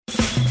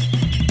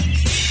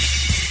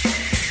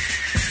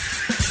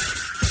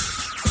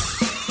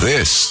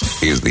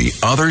This is The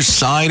Other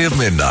Side of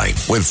Midnight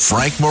with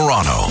Frank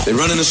Morano. They're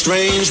running a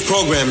strange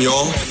program,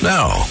 y'all.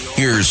 Now,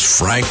 here's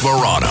Frank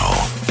Morano.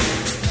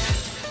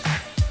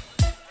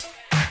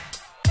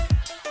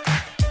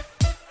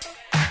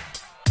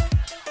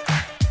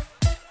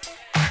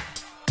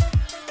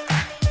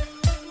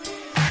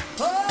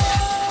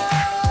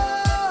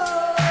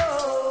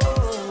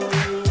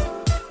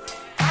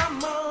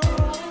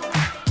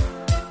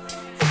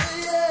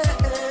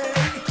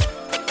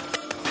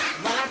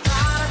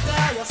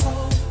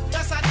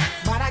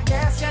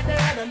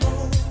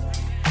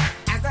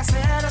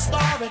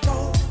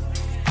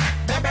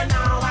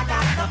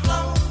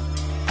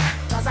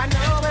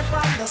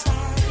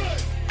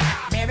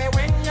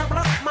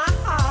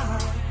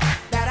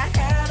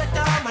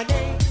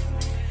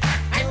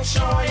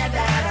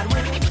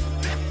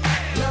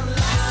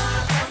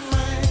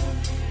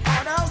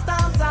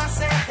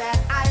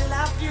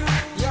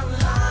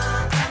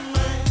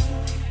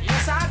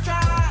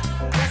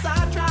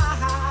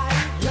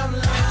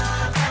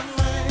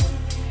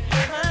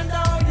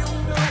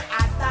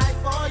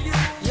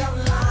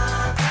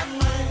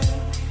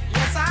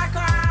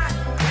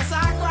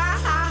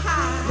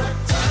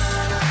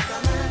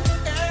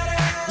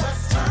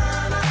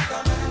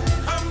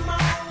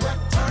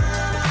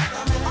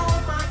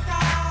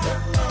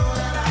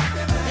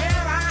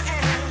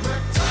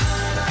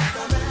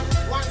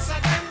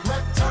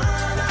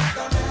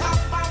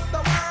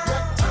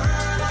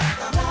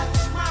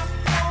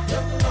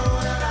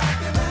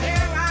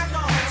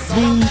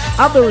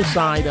 Other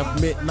side of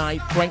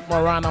midnight, Frank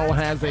Morano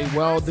has a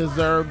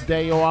well-deserved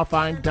day off.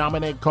 I'm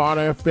Dominic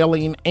Carter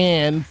filling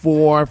in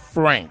for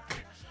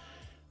Frank.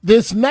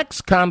 This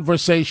next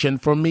conversation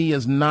for me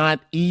is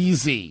not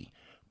easy,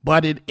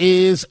 but it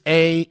is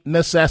a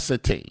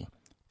necessity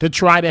to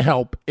try to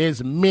help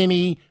as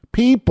many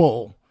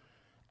people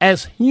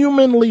as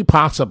humanly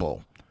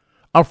possible.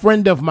 A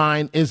friend of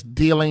mine is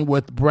dealing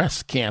with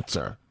breast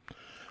cancer.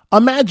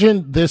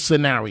 Imagine this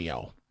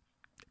scenario.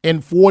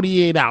 In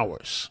 48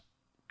 hours,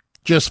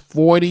 just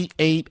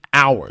 48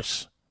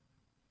 hours,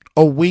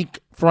 a week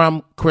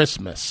from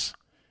Christmas,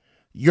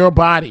 your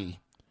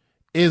body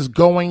is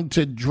going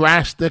to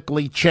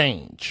drastically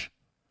change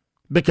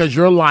because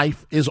your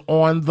life is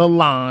on the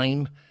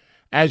line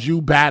as you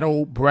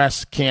battle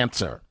breast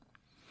cancer.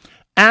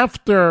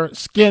 After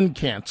skin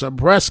cancer,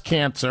 breast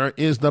cancer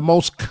is the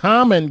most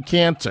common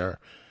cancer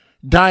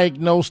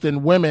diagnosed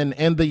in women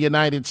in the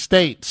United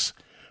States.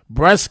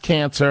 Breast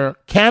cancer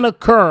can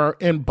occur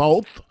in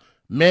both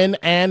men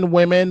and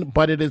women,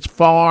 but it is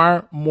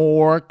far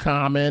more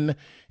common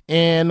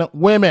in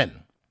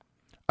women.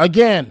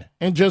 Again,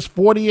 in just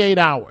 48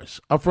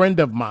 hours, a friend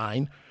of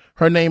mine,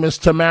 her name is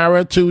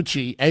Tamara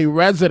Tucci, a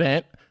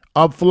resident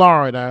of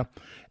Florida,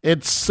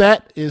 is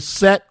set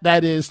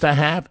to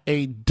have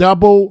a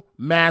double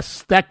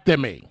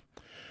mastectomy.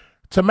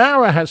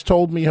 Tamara has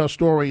told me her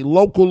story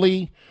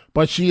locally,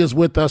 but she is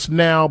with us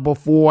now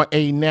before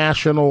a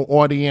national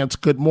audience.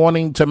 Good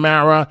morning,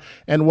 Tamara,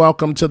 and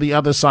welcome to The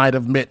Other Side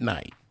of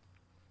Midnight.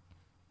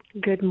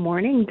 Good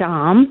morning,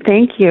 Dom.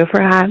 Thank you for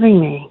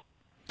having me.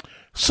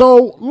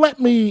 So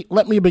let me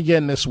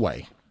begin this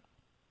way.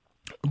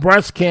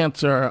 Breast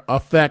cancer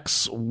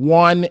affects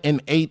 1 in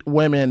 8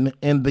 women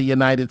in the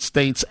United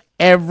States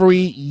every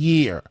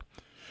year,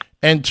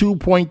 and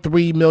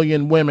 2.3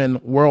 million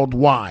women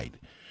worldwide.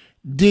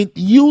 Did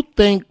you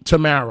think,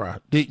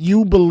 Tamara, did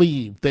you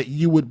believe that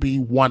you would be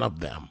one of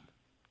them?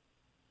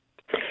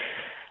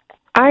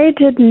 I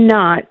did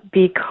not,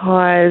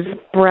 because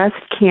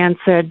breast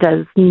cancer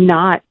does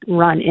not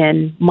run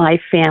in my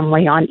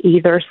family on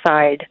either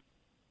side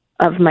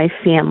of my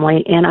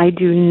family, and I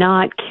do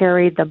not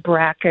carry the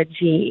BRCA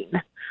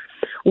gene,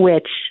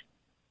 which,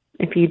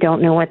 if you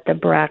don't know what the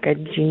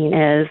BRCA gene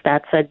is,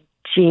 that's a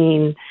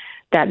gene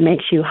that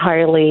makes you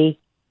highly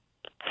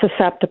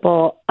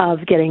susceptible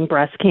of getting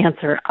breast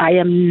cancer. I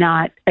am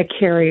not a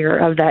carrier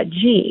of that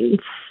gene.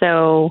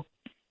 So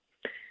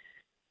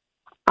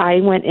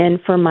I went in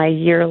for my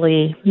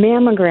yearly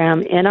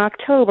mammogram in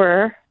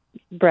October,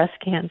 Breast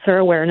Cancer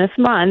Awareness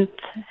Month,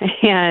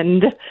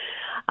 and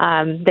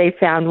they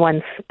found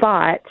one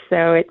spot.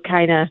 So it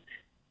kind of,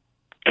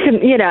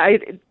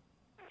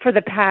 for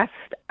the past,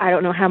 I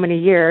don't know how many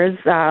years,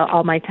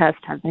 all my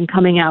tests have been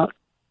coming out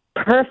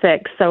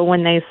perfect. So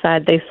when they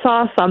said they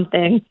saw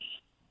something,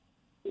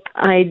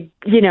 I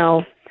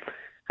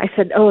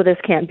said, oh, this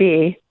can't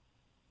be.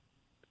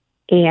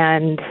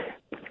 And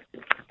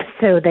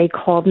so they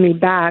called me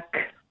back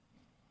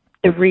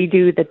to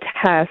redo the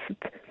test,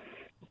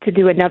 to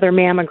do another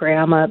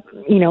mammogram,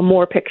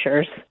 more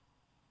pictures.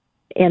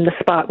 And the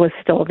spot was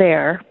still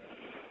there.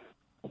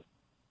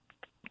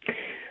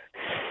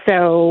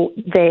 So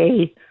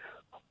they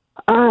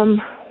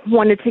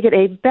wanted to get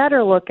a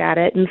better look at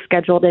it and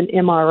scheduled an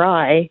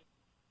MRI.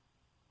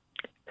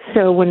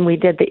 So when we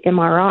did the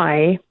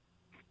MRI,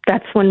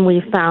 that's when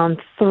we found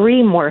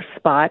 3 more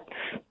spots,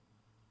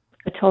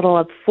 a total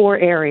of 4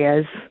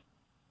 areas,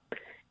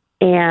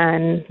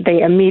 and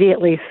they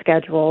immediately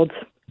scheduled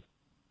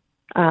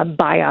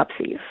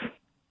biopsies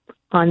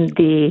on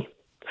the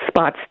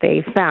spots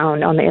they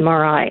found on the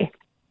MRI.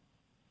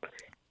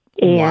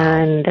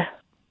 And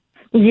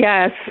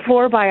yes,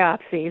 4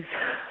 biopsies.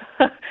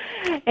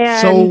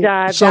 And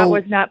that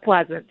was not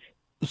pleasant.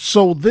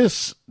 So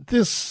this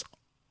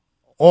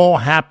all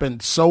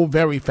happened so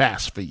very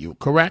fast for you,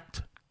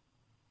 correct?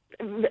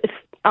 It's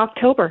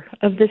October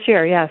of this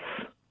year, yes.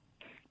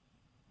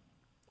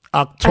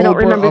 October I don't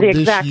remember of the this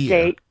exact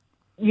year. date.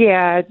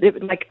 Yeah,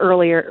 like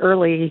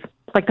early,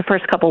 like the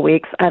first couple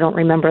weeks. I don't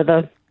remember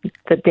the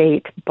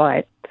date,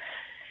 but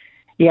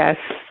yes.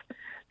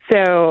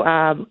 So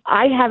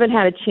I haven't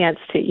had a chance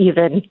to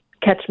even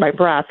catch my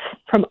breath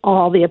from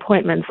all the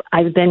appointments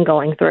I've been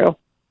going through.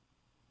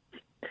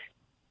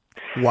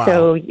 Wow.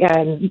 So,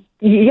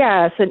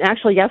 yes, and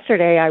actually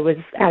yesterday I was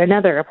at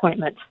another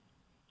appointment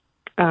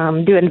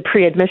doing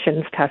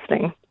pre-admissions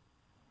testing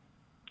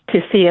to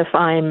see if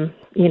I'm,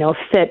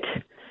 fit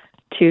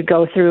to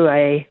go through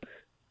a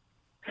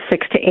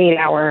 6 to 8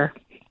 hour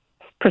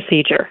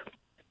procedure,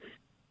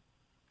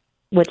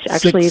 which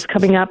actually is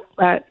coming up.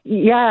 6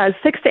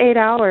 to 8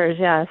 hours,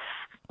 yes.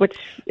 Which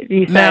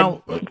you said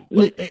now,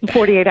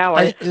 48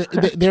 hours.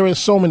 There is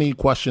so many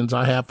questions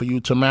I have for you,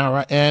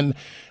 Tamara, and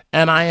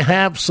I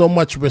have so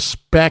much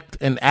respect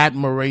and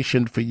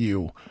admiration for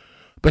you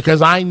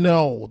because I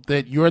know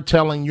that you're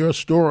telling your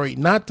story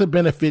not to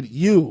benefit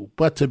you,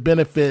 but to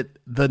benefit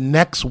the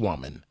next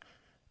woman.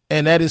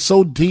 And that is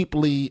so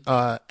deeply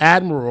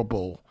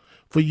admirable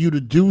for you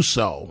to do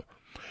so.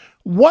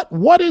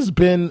 What has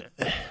been,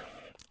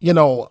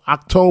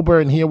 October,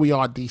 and here we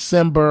are,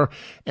 December,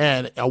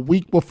 and a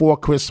week before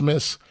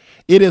Christmas.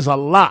 It is a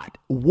lot.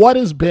 What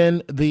has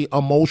been the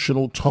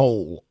emotional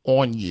toll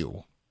on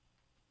you?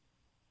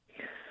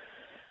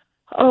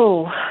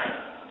 Oh,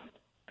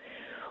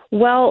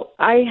 well,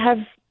 I have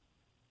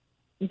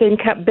been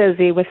kept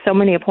busy with so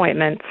many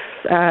appointments.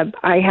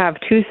 I have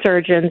 2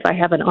 surgeons. I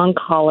have an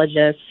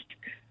oncologist.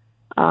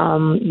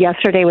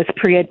 Yesterday was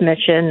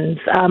pre-admissions.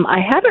 I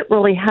haven't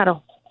really had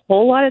a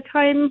whole lot of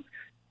time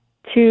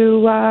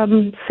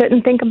to sit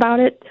and think about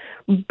it.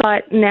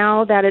 But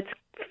now that it's,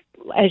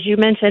 as you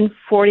mentioned,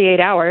 48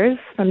 hours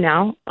from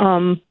now,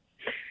 the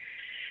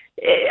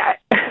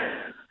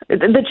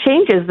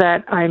changes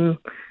that I'm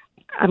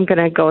going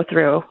to go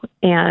through,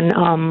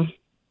 and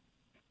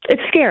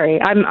it's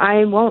scary.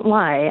 I won't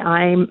lie.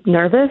 I'm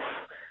nervous.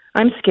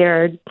 I'm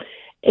scared,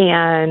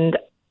 and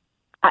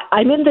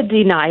I'm in the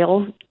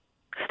denial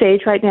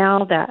stage right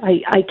now that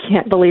I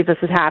can't believe this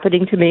is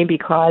happening to me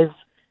because,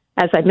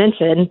 as I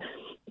mentioned,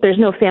 there's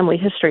no family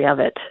history of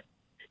it.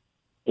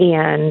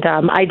 And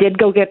I did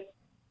go get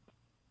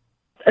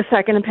a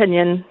second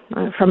opinion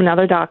from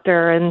another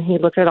doctor, and he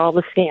looked at all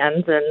the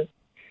scans, and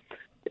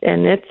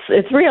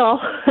it's real.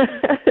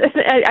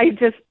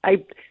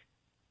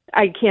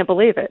 I can't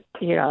believe it.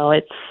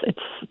 It's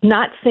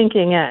not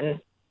sinking in.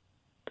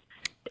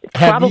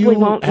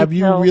 Have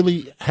you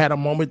really had a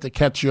moment to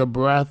catch your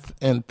breath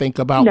and think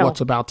about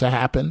what's about to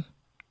happen?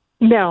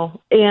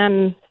 No,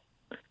 and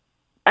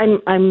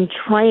I'm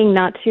trying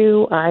not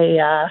to.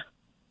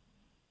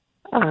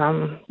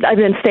 I've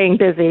been staying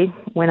busy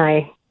when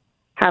I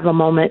have a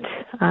moment.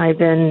 I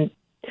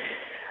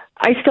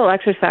still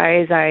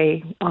exercise.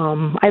 I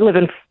live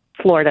in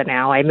Florida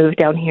now. I moved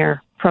down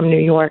here from New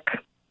York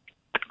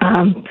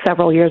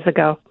several years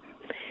ago,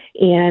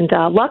 and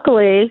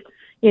luckily,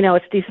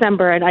 it's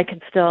December and I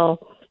could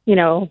still,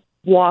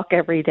 walk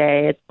every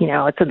day. It's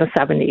in the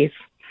 70s,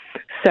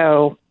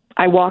 so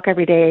I walk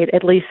every day,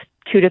 at least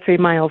 2 to 3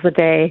 miles a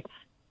day.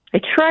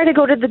 I try to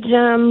go to the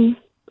gym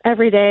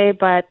every day,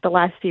 but the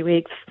last few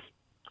weeks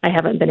I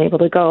haven't been able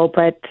to go.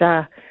 But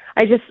I'm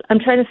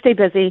trying to stay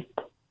busy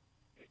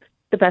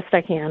the best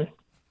I can.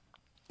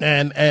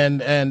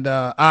 And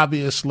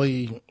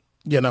obviously,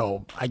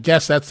 I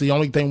guess that's the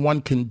only thing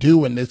one can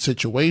do in this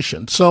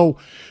situation. So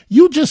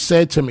you just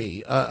said to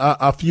me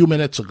a few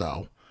minutes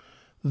ago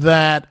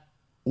that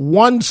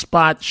one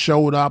spot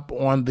showed up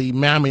on the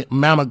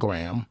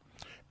mammogram,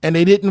 and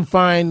they didn't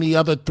find the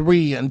other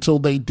 3 until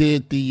they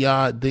did the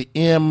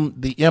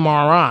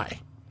MRI.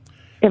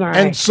 MRI.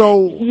 And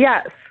so,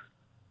 yes,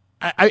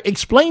 I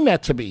explain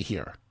that to me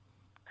here.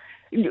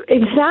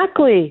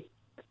 Exactly.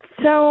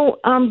 So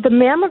the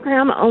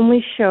mammogram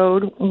only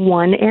showed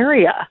one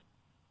area.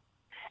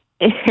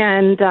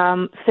 And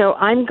so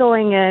I'm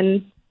going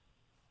in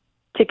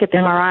to get the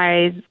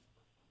MRI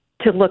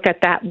to look at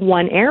that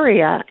one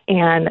area,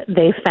 and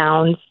they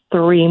found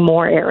 3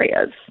 more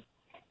areas.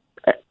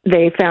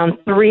 They found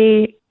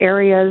 3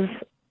 areas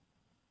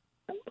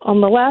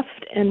on the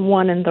left and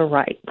 1 in the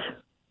right.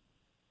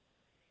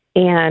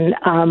 And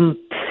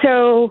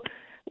so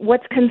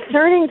what's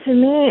concerning to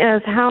me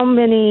is how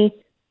many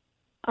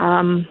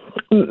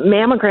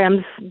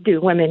mammograms do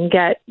women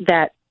get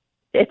that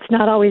it's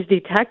not always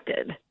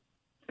detected.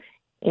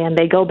 And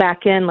they go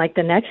back in like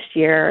the next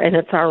year and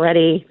it's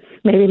already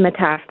maybe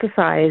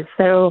metastasized.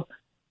 So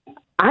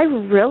I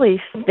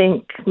really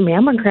think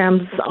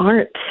mammograms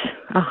aren't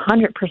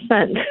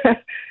 100%.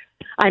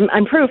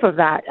 I'm proof of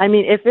that. I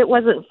mean, if it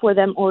wasn't for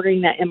them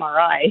ordering that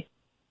MRI,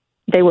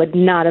 they would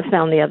not have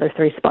found the other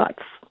 3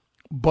 spots.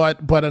 But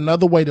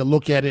another way to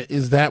look at it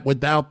is that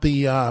without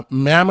the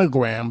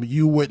mammogram,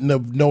 you wouldn't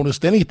have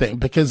noticed anything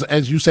because,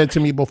 as you said to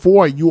me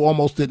before, you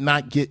almost did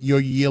not get your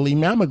yearly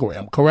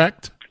mammogram.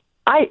 Correct?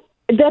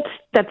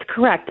 That's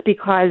correct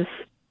because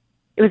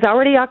it was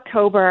already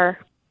October,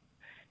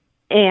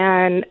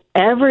 and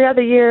every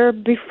other year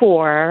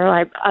before,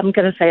 I'm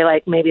going to say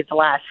like maybe the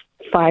last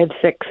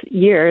 5-6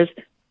 years,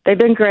 they've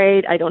been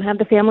great. I don't have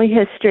the family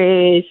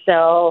history,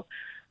 so.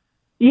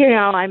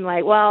 I'm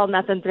like, well,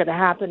 nothing's going to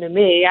happen to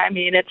me. I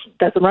mean, it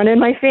doesn't run in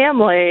my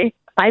family.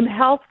 I'm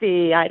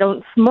healthy. I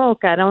don't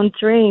smoke. I don't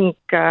drink.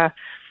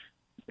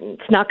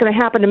 It's not going to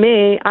happen to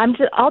me.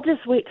 I'll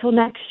just wait till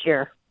next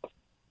year.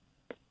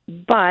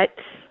 But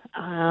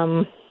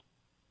that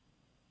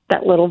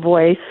little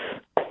voice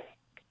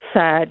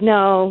said,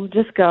 no,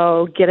 just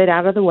go, get it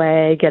out of the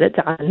way, get it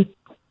done.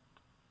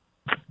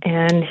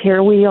 And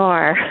here we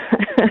are.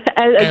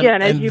 As you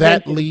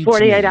mentioned,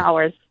 48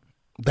 hours.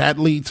 That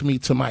leads me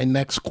to my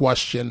next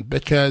question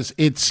because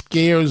it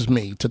scares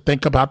me to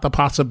think about the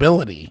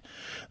possibility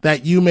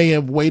that you may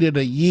have waited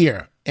a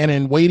year, and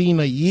in waiting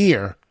a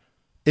year,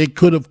 it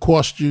could have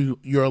cost you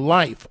your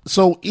life.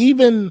 So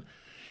even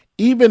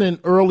in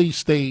early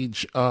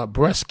stage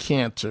breast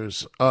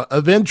cancers,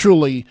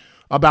 eventually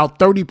about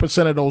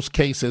 30% of those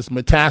cases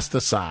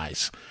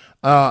metastasize.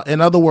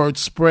 In other words,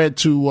 spread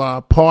to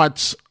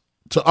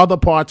other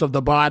parts of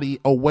the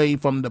body away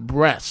from the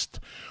breast.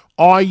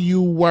 Are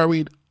you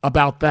worried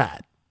about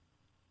that?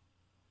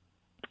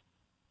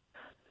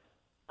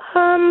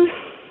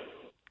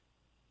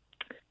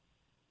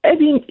 I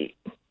mean,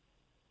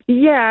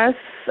 yes,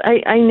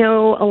 I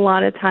know a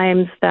lot of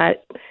times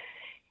that,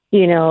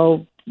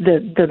 the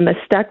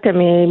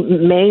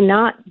mastectomy may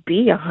not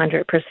be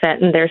 100%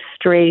 and there's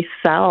stray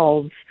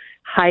cells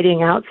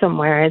hiding out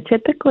somewhere. And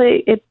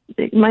typically it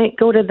might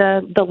go to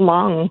the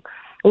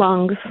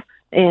lungs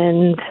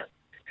and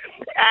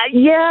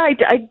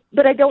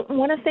but I don't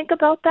want to think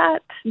about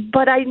that.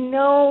 But I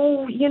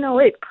know,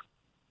 it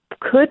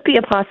could be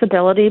a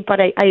possibility,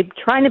 but I'm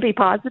trying to be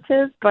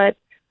positive, but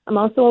I'm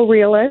also a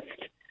realist.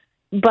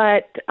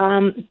 But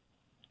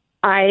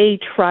I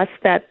trust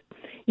that,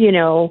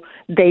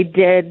 they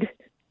did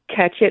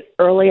catch it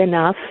early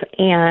enough.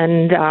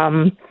 And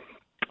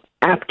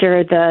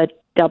after the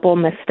double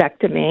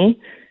mastectomy,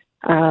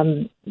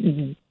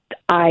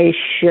 I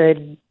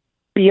should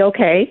be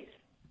okay.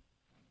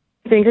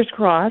 Fingers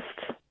crossed.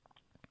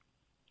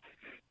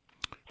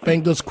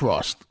 Fingers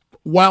crossed.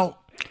 Well,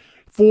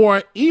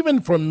 for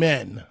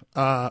men,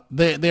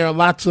 there are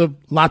lots of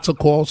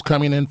calls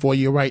coming in for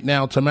you right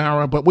now,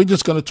 Tamara. But we're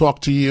just going to talk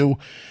to you,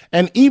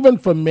 and even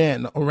for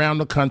men around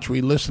the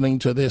country listening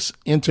to this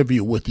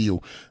interview with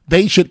you,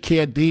 they should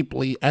care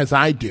deeply as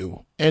I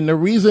do. And the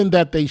reason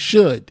that they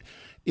should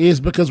is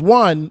because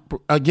one,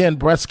 again,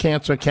 breast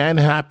cancer can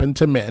happen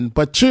to men,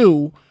 but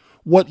two,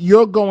 what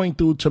you're going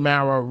through,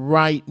 Tamara,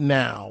 right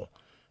now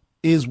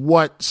is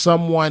what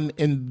someone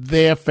in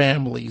their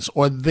families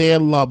or their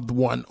loved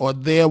one or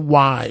their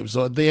wives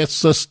or their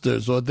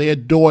sisters or their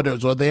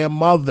daughters or their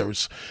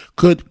mothers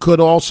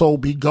could also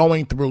be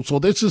going through. So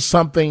this is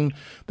something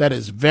that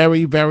is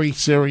very, very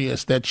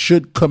serious that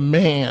should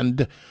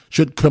command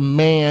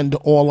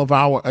all of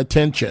our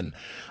attention.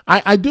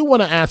 I do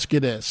want to ask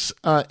you this.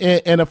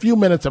 In a few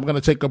minutes, I'm going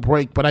to take a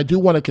break, but I do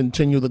want to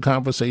continue the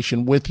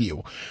conversation with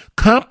you.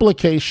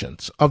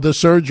 Complications of the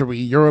surgery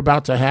you're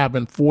about to have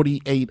in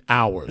 48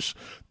 hours,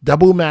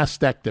 double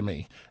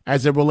mastectomy,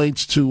 as it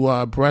relates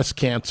to breast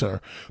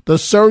cancer. The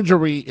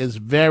surgery is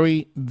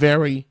very,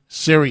 very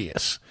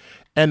serious.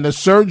 And the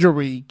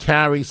surgery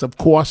carries, of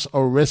course,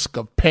 a risk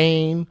of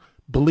pain,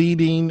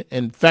 bleeding,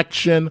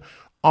 infection,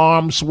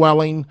 arm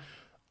swelling.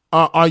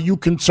 Are you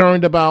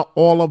concerned about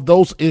all of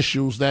those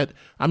issues that,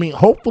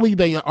 hopefully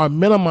they are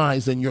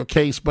minimized in your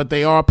case, but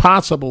they are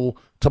possible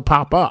to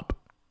pop up?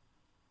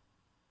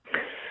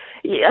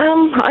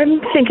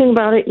 I'm thinking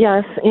about it,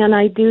 yes. And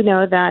I do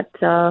know that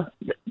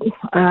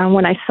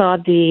when I saw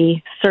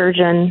the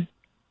surgeon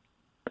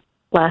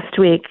last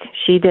week,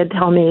 she did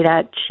tell me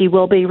that she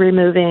will be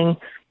removing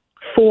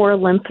 4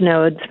 lymph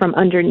nodes from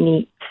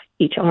underneath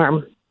each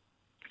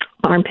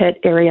armpit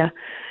area.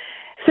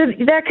 So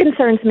that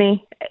concerns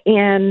me,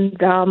 and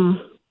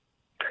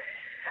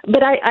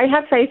but I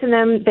have faith in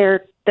them.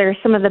 They're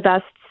some of the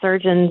best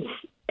surgeons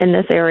in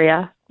this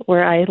area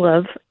where I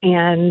live,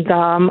 and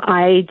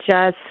I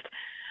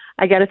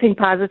got to think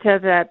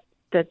positive that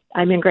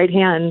I'm in great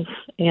hands.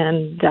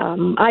 And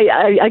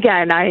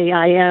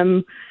I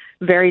am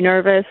very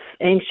nervous,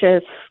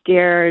 anxious,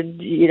 scared.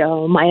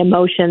 My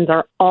emotions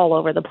are all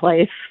over the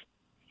place.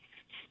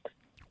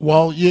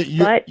 Well,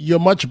 you're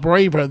much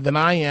braver than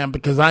I am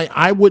because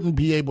I wouldn't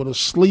be able to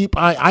sleep.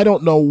 I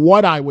don't know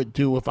what I would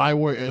do if I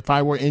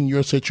were in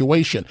your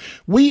situation.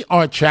 We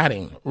are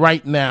chatting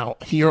right now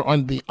here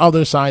on the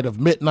other side of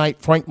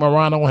midnight. Frank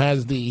Morano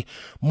has the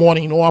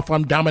morning off.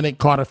 I'm Dominic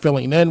Carter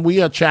filling in.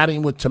 We are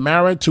chatting with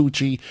Tamara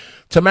Tucci.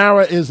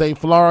 Tamara is a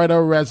Florida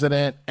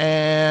resident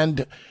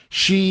and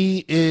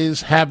she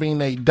is having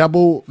a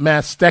double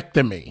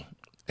mastectomy.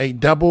 a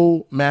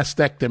double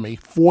mastectomy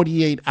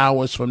 48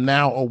 hours from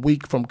now, a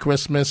week from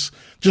Christmas,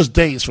 just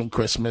days from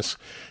Christmas.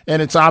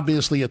 And it's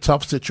obviously a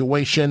tough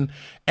situation.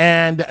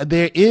 And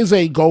there is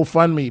a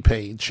GoFundMe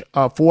page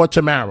for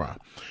Tamara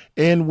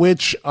in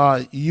which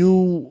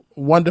you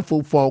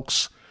wonderful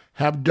folks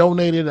have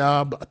donated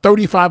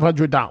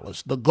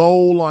 $3,500. The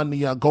goal on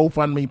the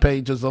GoFundMe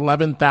page is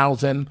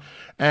 $11,000,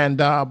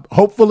 and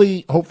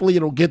hopefully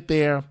it'll get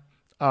there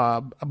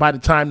by the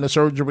time the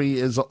surgery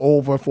is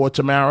over for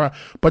Tamara.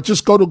 But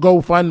just go to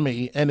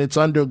GoFundMe, and it's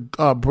under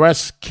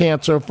breast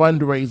cancer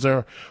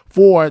fundraiser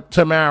for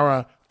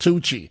Tamara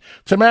Tucci.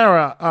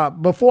 Tamara,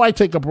 before I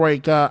take a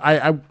break,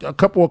 I a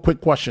couple of quick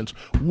questions.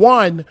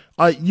 One,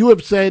 you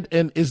have said,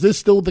 and is this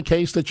still the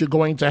case, that you're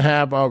going to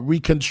have a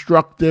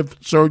reconstructive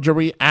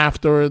surgery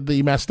after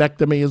the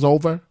mastectomy is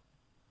over?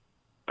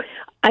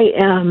 I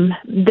am,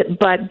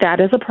 but that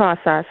is a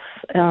process.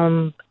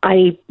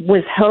 I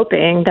was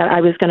hoping that I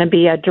was going to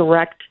be a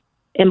direct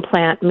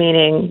implant,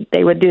 meaning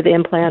they would do the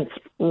implants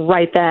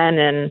right then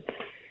and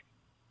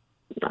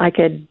I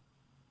could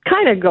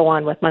kind of go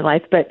on with my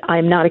life, but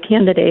I'm not a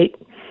candidate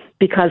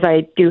because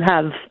I do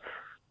have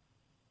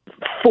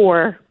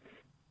 4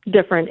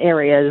 different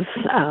areas.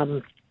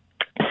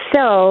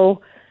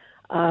 So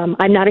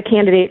I'm not a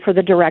candidate for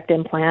the direct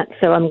implant.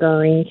 So I'm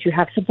going to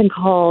have something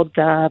called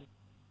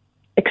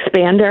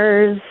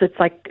expanders. It's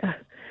like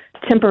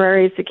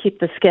temporaries to keep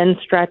the skin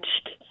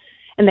stretched.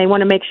 And they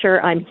want to make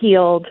sure I'm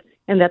healed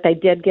and that they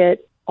did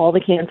get all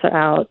the cancer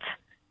out.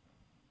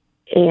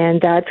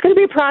 And it's going to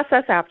be a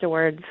process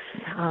afterwards.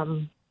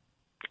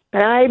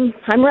 But I'm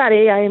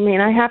ready. I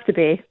mean, I have to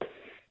be.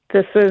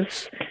 This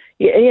is,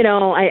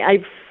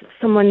 I've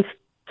someone's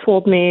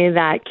told me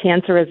that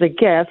cancer is a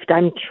gift.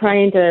 I'm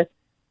trying to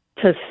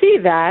see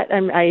that.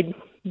 I'm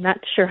not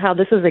sure how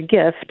this is a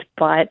gift,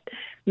 but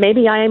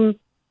maybe I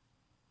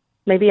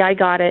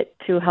got it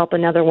to help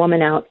another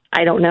woman out.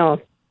 I don't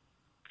know.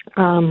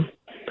 I'm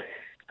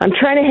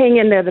trying to hang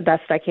in there the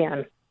best I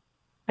can.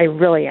 I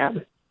really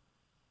am.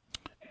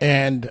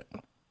 And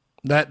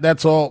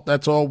that's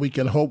all we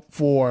can hope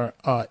for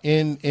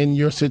in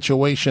your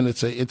situation.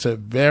 It's a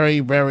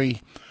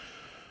very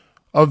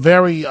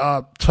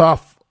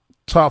tough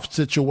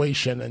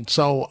situation. And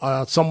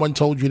so someone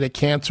told you that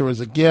cancer is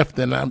a gift,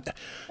 and I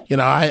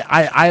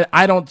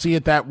don't see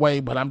it that way,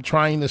 but I'm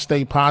trying to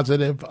stay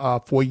positive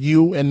for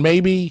you. And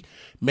maybe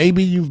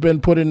you've been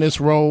put in this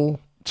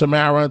role,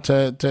 Tamara,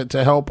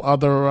 to help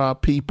other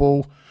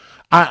people.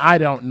 I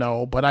don't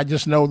know, but I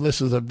just know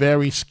this is a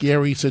very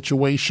scary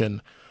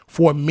situation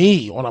for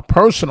me on a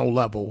personal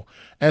level,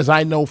 as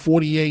I know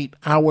 48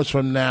 hours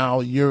from now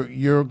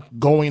you're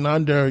going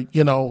under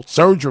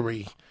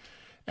surgery,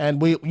 and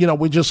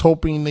we're just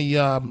hoping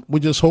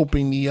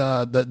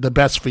the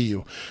best for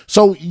you.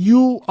 So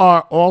you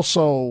are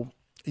also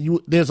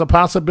there's a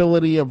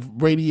possibility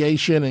of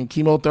radiation and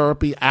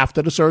chemotherapy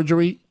after the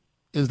surgery.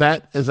 Is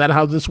that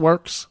how this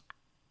works?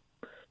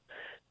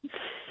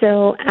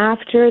 So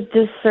after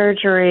the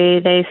surgery,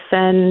 they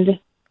send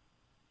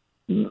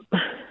the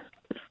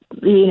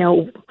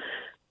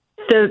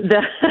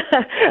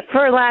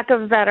for lack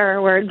of a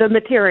better word, the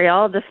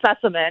material, the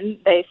specimen,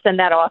 they send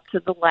that off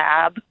to the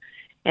lab.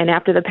 And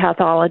after the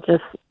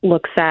pathologist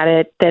looks at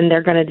it, then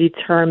they're going to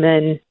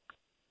determine,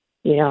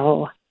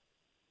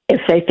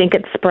 if they think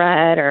it's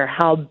spread or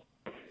how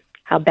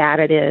bad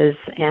it is.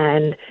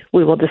 And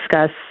we will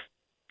discuss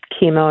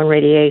chemo and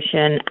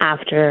radiation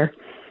after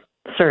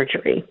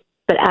surgery.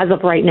 But as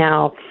of right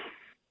now,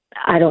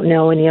 I don't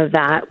know any of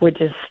that. We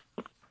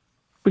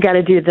got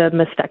to do the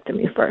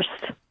mastectomy first.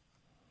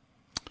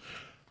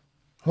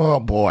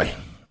 Oh, boy.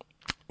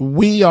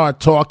 We are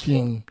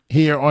talking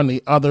here on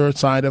the other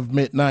side of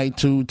midnight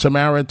to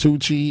Tamara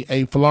Tucci,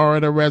 a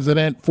Florida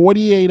resident.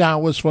 48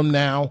 hours from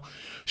now,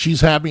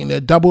 she's having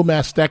a double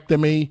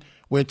mastectomy.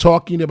 We're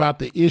talking about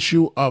the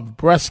issue of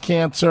breast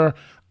cancer.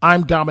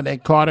 I'm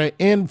Dominic Carter,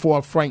 in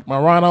for Frank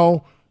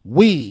Morano.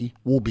 We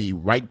will be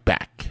right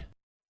back.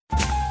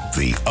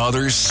 The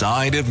Other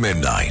Side of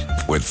Midnight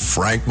with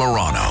Frank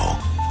Morano.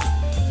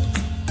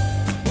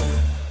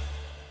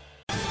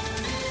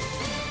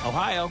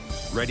 Ohio,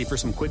 ready for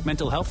some quick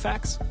mental health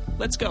facts?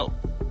 Let's go.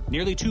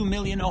 Nearly 2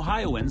 million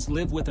Ohioans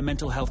live with a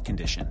mental health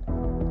condition.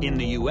 In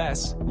the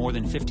U.S., more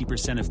than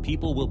 50% of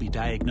people will be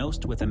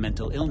diagnosed with a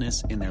mental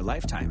illness in their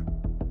lifetime.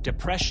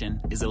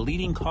 Depression is a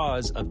leading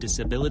cause of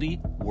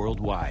disability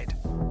worldwide.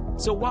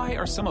 So why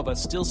are some of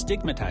us still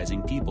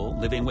stigmatizing people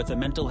living with a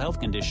mental health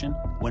condition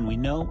when we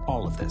know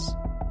all of this?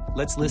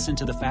 Let's listen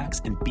to the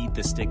facts and beat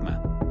the stigma.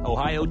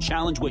 Ohio,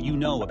 challenge what you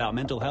know about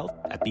mental health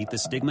at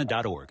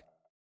beatthestigma.org.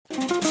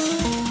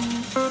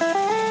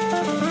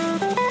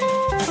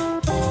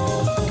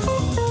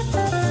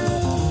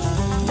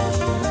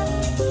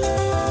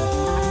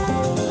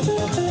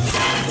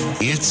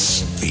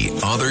 It's The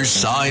Other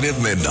Side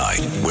of Midnight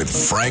with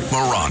Frank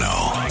Morano.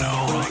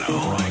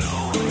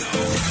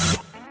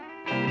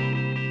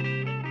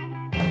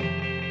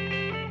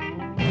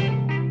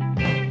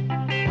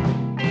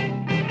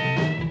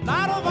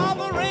 Out of all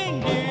the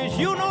reindeers,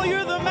 you know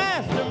you're the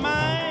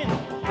mastermind.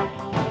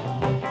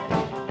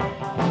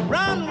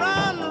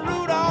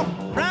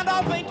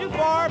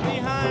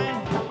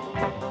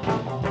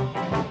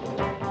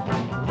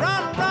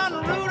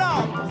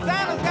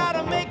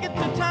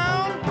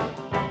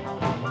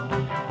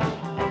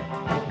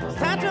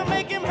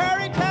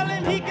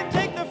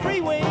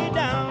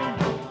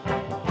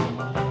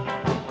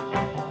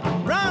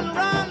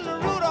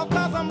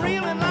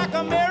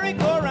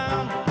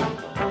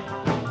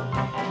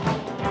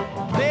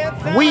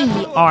 We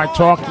are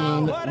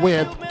talking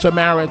with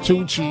Tamara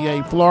Tucci,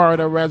 a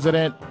Florida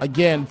resident.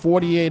 Again,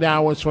 48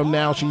 hours from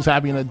now, she's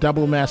having a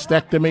double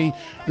mastectomy.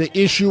 The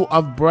issue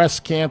of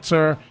breast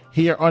cancer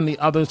here on the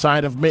other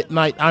side of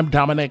midnight. I'm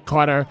Dominic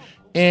Carter,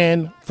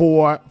 in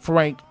for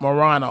Frank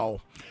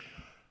Morano.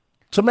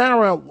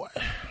 Tamara,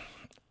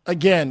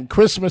 again,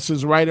 Christmas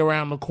is right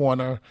around the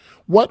corner.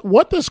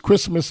 What does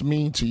Christmas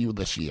mean to you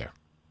this year?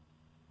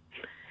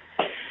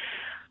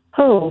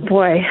 Oh,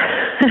 boy.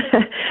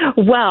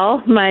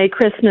 Well, my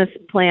Christmas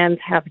plans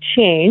have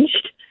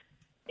changed,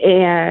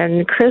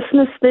 and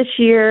Christmas this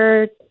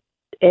year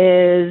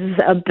is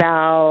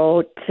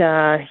about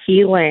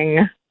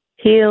healing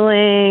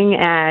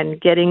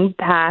and getting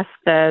past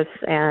this.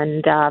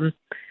 And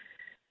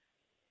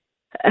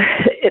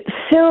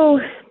so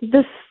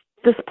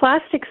this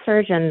plastic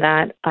surgeon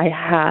that I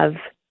have,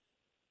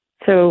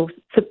 so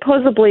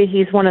supposedly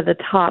he's one of the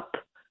top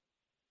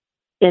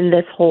in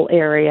this whole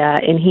area,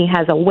 and he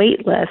has a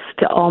wait list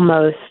to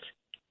almost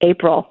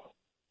April.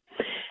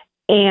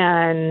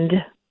 And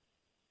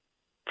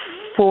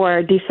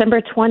for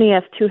December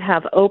 20th to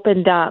have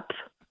opened up,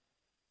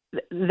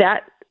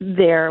 that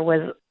there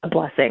was a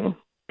blessing,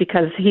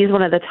 because he's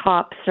one of the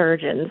top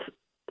surgeons.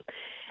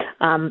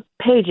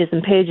 Pages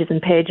and pages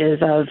and pages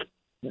of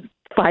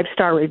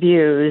 5-star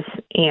reviews.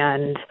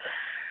 And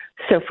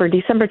so for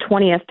December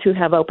 20th to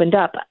have opened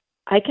up,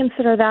 I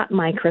consider that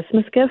my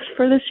Christmas gift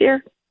for this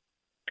year,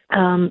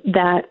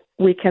 that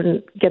we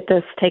can get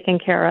this taken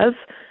care of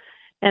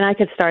and I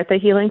could start the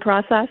healing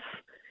process.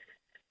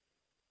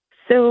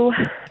 So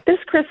this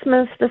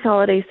Christmas, this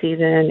holiday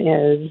season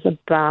is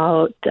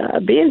about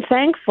being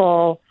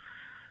thankful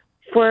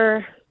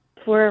for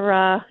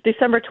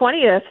December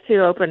 20th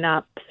to open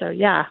up. So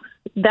yeah,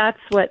 that's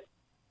what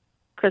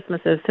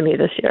Christmas is to me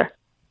this year.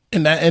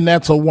 And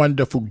that's a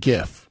wonderful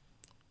gift,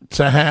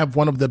 to have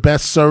one of the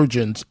best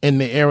surgeons in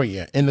the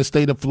area, in the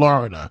state of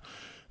Florida,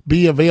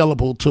 be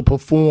available to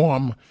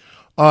perform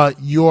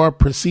your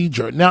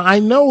procedure. Now, I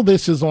know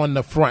this is on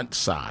the front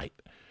side,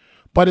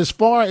 but as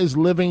far as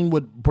living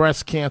with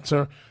breast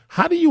cancer,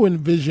 how do you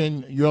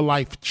envision your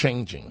life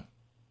changing?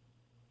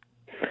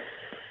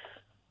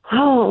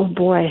 Oh,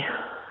 boy.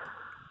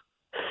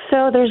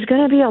 So there's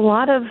going to be a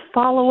lot of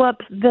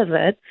follow-up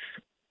visits,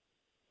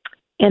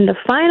 and the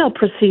final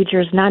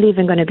procedure is not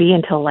even going to be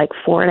until like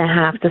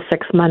 4.5 to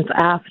 6 months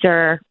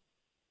after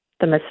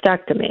the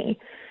mastectomy.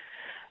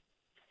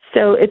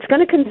 So it's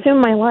going to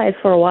consume my life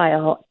for a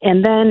while.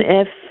 And then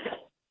if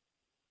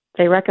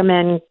they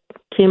recommend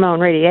chemo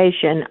and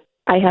radiation,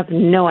 I have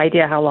no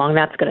idea how long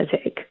that's going to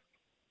take.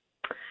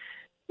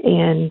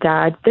 And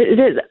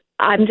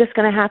I'm just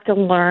going to have to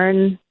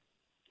learn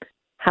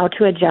how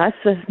to adjust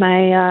with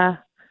my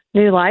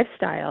new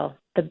lifestyle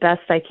the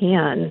best I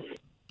can.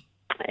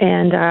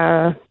 And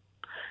a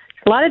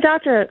lot of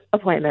doctor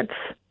appointments,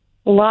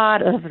 a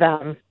lot of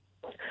them,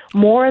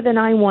 more than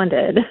I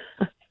wanted.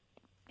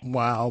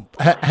 Wow.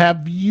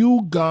 Have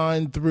you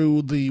gone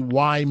through the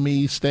why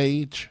me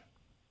stage?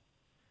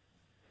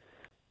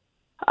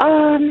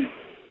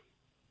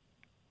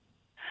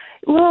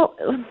 Well,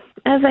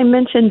 as I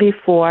mentioned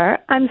before,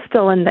 I'm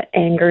still in the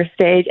anger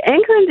stage.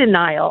 Anger and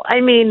denial.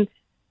 I mean,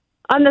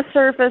 on the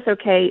surface,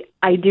 okay,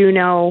 I do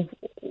know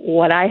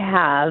what I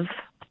have,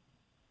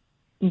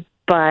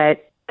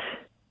 but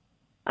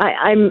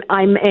I'm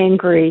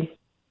angry.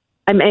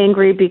 I'm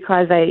angry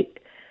because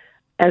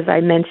as I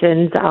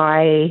mentioned,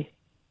 I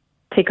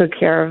take good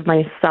care of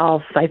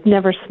myself. I've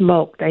never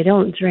smoked. I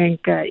don't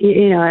drink.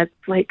 It's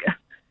like,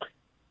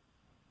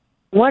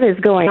 what is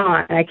going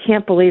on? I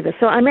can't believe it.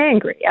 So I'm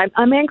angry.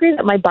 I'm angry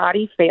that my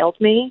body failed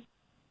me.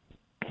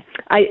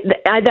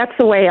 That's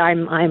the way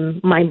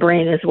my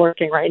brain is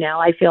working right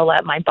now. I feel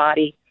that my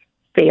body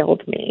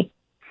failed me.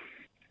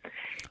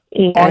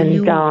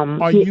 And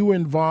are you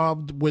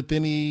involved with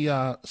any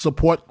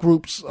support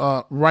groups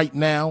right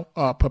now,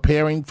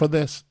 preparing for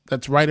this?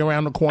 That's right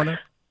around the corner.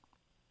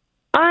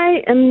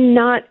 I am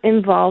not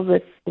involved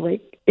with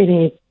like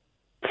any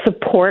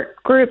support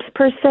groups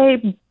per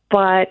se,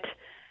 but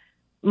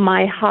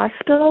my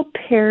hospital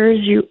pairs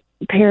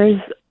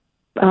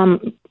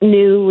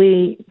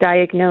newly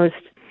diagnosed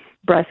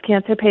breast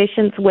cancer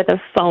patients with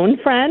a phone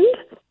friend,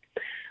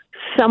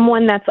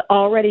 someone that's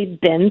already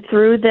been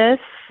through this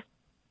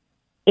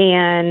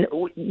and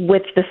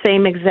with the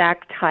same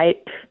exact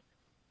type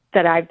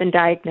that I've been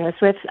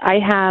diagnosed with.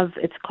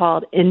 It's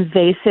called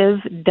invasive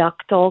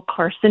ductal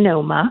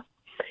carcinoma,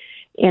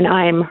 and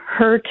I'm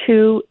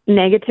HER2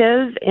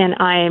 negative, and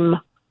I'm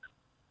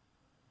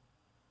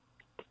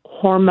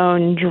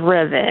hormone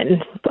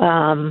driven,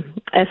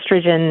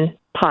 estrogen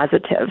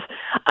positive.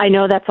 I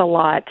know that's a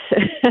lot.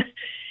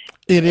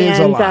 It is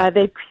a lot.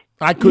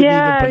 I couldn't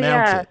even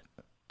pronounce it.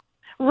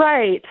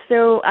 Right.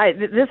 So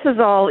this is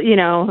all,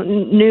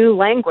 new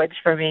language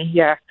for me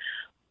here.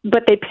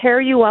 But they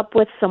pair you up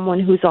with someone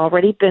who's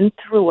already been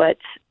through it,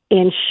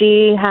 and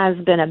she has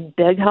been a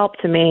big help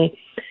to me.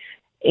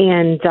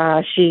 And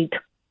she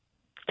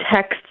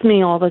texts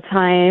me all the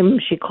time.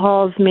 She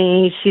calls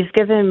me. She's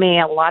given me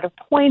a lot of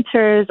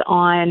pointers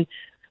on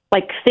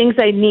like things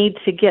I need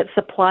to get,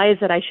 supplies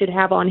that I should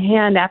have on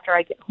hand after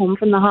I get home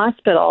from the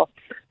hospital.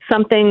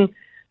 Something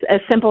as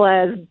simple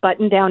as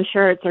button-down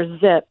shirts or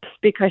zips,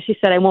 because she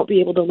said I won't be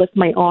able to lift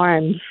my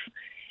arms.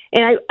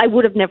 And I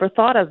would have never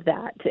thought of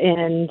that.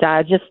 And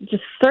just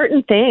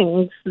certain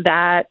things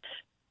that,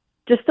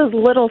 just those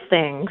little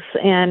things.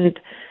 And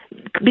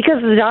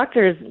because the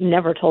doctors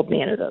never told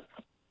me any of this,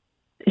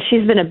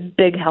 she's been a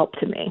big help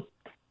to me.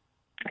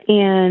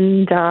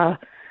 And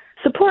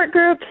support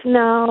groups,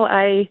 no,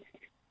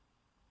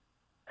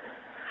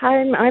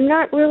 I'm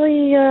not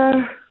really,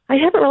 I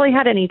haven't really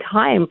had any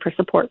time for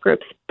support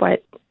groups,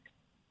 but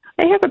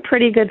I have a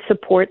pretty good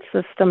support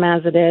system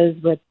as it is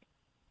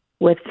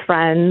with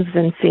friends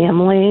and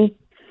family.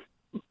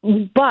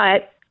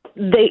 But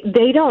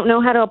they don't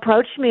know how to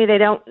approach me. They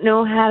don't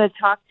know how to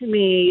talk to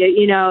me.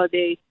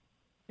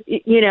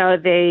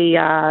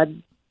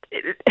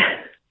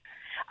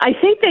 I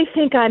think they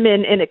think I'm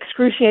in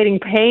excruciating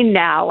pain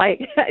now.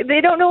 Like, they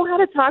don't know how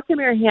to talk to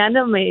me or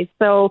handle me.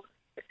 So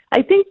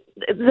I think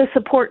the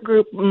support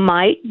group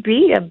might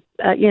be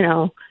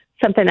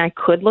something I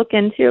could look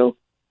into.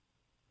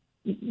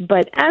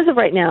 But as of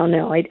right now,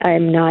 no, I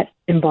am not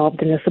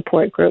involved in a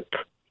support group.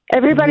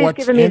 Everybody's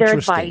giving me their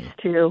advice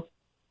too.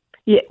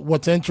 Yeah.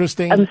 What's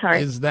interesting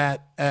is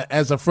that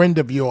as a friend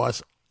of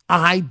yours,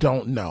 I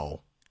don't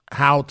know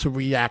how to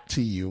react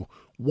to you,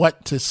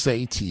 what to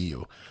say to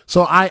you.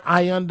 So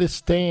I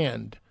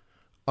understand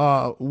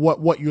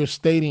what you're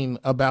stating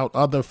about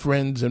other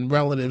friends and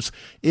relatives.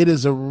 It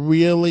is a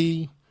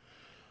really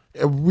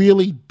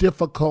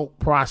difficult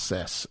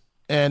process.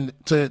 And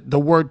to the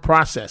word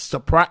process,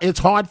 it's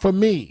hard for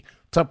me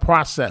to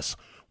process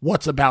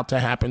what's about to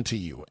happen to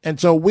you. And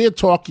so we're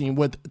talking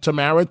with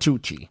Tamara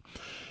Tucci.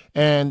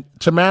 And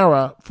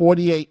Tamara,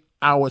 48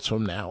 hours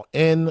from now,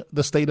 in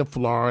the state of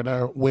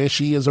Florida, where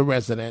she is a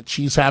resident,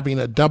 she's having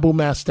a double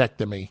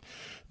mastectomy,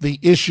 the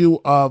issue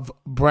of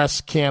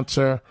breast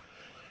cancer.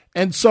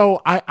 And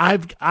so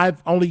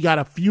I've only got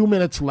a few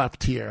minutes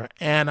left here,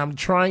 and I'm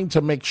trying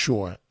to make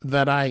sure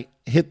that I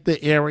hit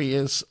the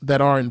areas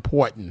that are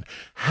important.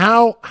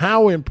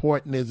 How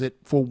important is it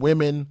for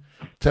women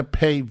to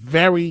pay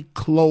very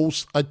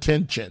close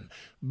attention,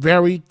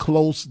 very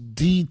close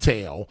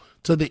detail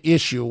to the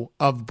issue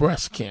of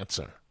breast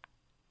cancer?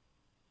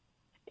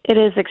 It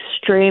is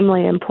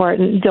extremely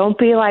important. Don't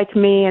be like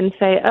me and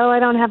say, oh, I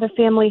don't have a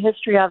family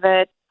history of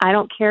it. I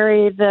don't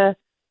carry the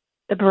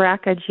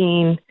BRCA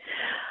gene.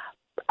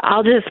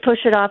 I'll just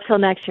push it off till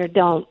next year.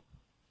 Don't.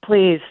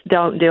 Please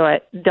don't do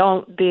it.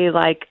 Don't be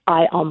like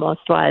I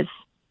almost was.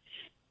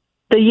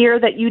 The year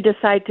that you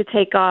decide to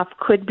take off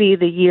could be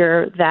the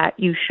year that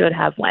you should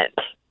have went.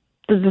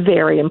 This is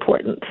very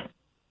important.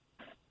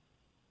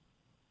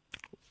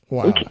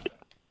 Wow.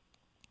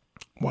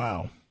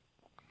 Wow.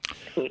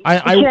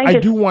 I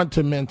do want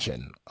to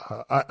mention,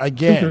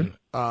 again,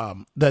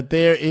 that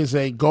there is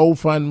a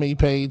GoFundMe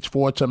page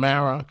for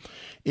Tamara.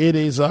 It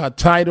is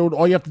titled,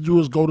 all you have to do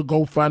is go to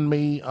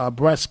GoFundMe,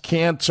 breast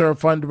cancer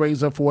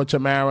fundraiser for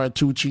Tamara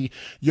Tucci.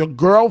 Your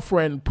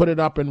girlfriend put it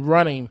up and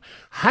running.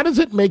 How does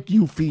it make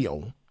you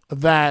feel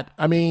that,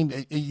 I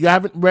mean, you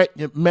haven't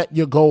met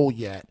your goal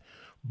yet,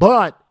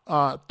 but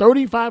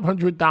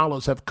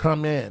 $3,500 have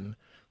come in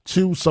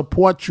to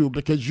support you,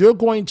 because you're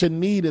going to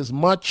need as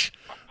much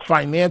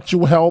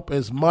financial help,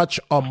 as much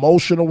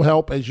emotional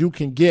help as you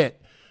can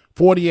get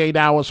 48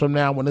 hours from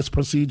now when this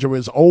procedure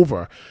is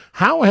over.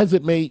 How has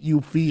it made you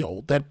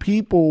feel that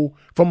people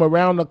from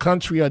around the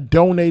country are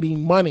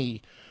donating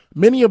money,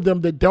 many of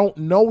them that don't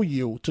know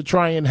you, to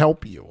try and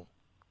help you?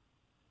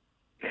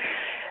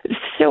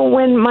 So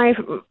when my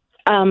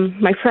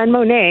friend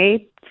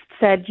Monet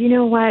said, you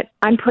know what,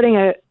 I'm putting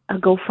a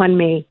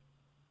GoFundMe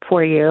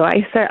for you,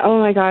 I said, oh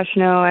my gosh,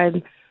 no.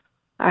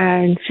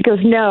 And she goes,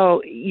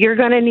 no, you're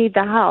going to need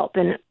the help.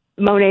 And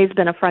Monet's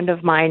been a friend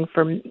of mine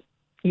for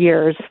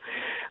years.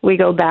 We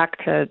go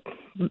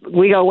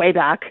way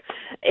back.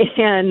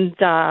 And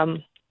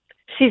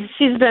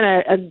she's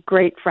been a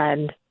great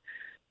friend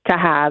to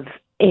have.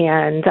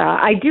 And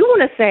I do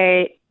want to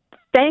say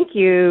thank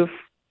you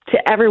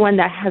to everyone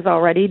that has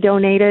already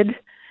donated.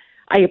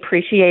 I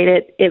appreciate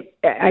it.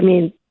 I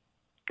mean,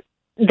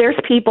 there's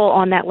people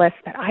on that list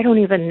that I don't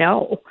even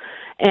know.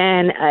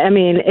 And I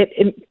mean,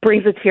 it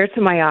brings a tear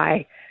to my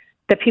eye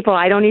that people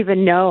I don't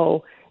even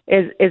know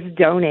is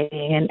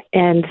donating.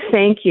 And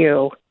thank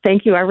you.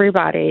 Thank you,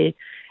 everybody.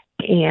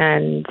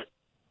 And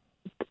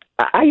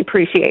I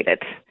appreciate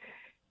it.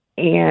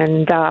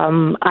 And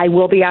I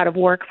will be out of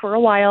work for a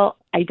while.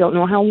 I don't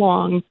know how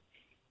long.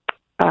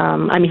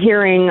 I'm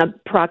hearing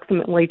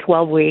approximately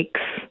 12 weeks.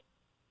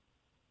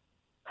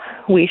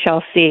 We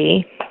shall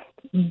see.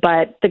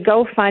 But the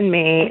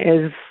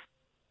GoFundMe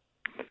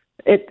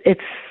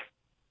it's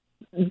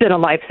been a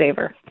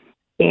lifesaver.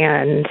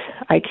 And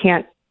I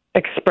can't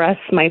express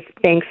my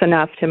thanks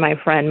enough to my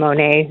friend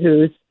Monet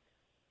who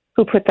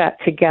put that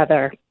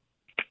together.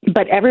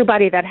 But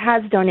everybody that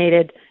has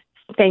donated,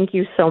 thank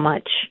you so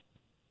much.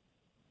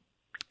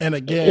 And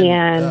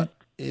again,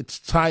 it's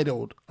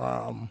titled,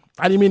 I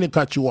didn't mean to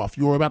cut you off.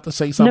 You were about to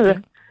say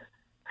something?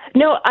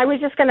 No, I was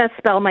just going to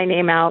spell my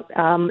name out,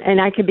 and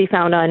I could be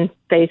found on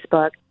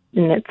Facebook.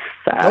 And it's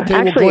okay,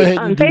 actually well, go ahead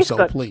and do Facebook.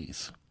 so,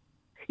 please.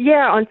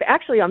 Yeah, on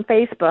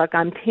Facebook,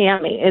 I'm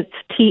Tammy. It's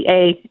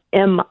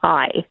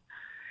Tami,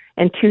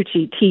 and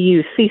Tucci,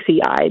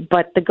 Tucci.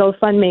 But the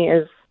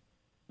GoFundMe is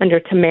under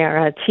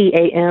Tamara,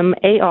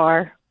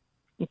 Tamar,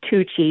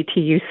 Tucci,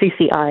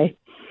 Tucci. Right.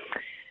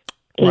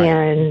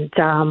 And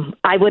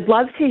I would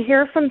love to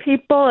hear from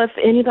people if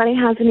anybody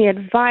has any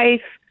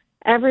advice.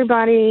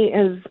 Everybody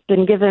has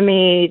been giving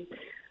me,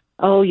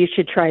 oh, you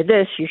should try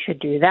this, you should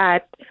do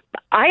that.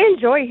 I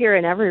enjoy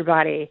hearing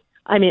everybody.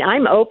 I mean,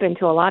 I'm open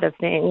to a lot of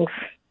things.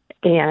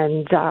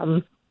 And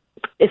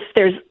if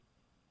there's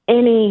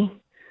any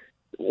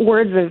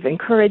words of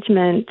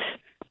encouragement,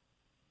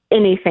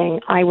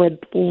 anything, I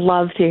would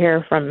love to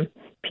hear from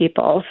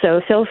people. So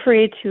feel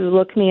free to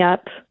look me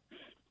up.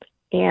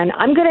 And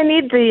I'm going to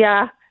need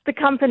the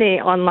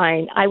company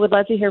online. I would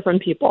love to hear from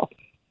people.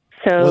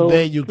 So well,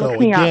 there you go.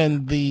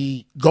 Again,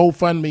 the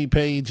GoFundMe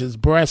page is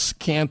Breast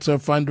Cancer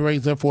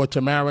Fundraiser for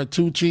Tamara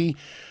Tucci.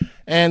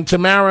 And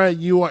Tamara,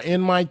 you are in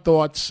my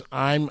thoughts.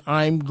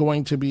 I'm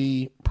going to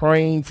be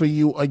praying for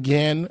you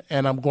again,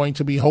 and I'm going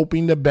to be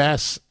hoping the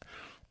best.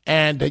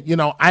 And,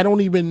 I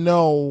don't even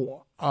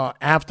know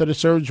after the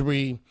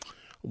surgery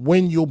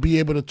when you'll be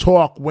able to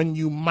talk, when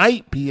you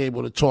might be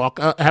able to talk.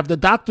 Have the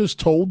doctors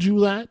told you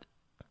that?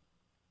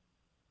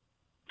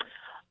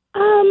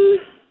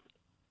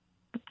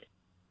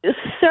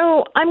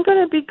 So I'm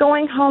going to be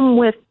going home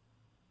with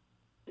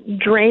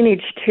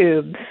drainage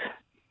tubes,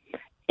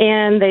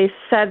 and they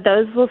said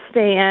those will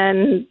stay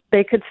in.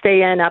 They could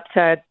stay in up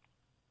to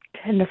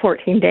 10 to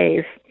 14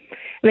 days.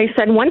 And they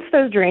said once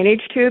those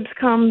drainage tubes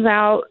comes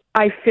out,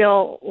 I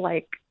feel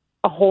like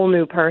a whole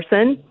new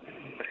person.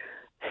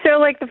 So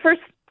like the first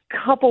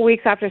couple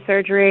weeks after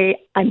surgery,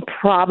 I'm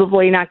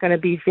probably not going to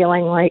be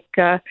feeling like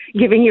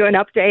giving you an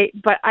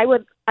update, but I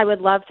would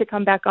love to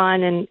come back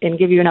on and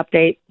give you an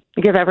update,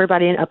 give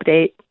everybody an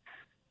update,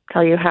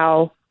 tell you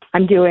how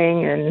I'm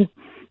doing and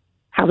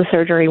how the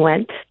surgery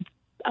went.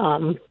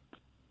 I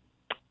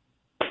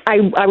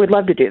would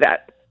love to do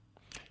that.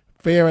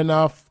 Fair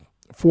enough.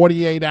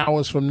 48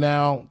 hours from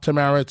now,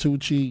 Tamara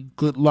Tucci,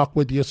 good luck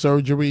with your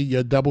surgery,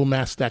 your double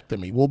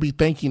mastectomy. We'll be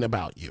thinking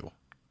about you.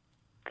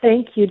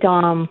 Thank you,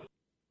 Dom.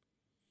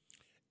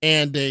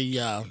 And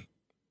a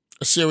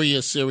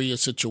serious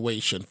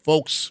situation.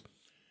 Folks,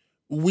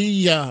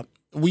 we have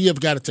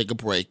got to take a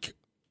break.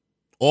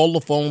 All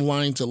the phone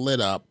lines are lit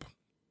up.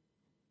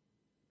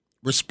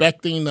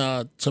 Respecting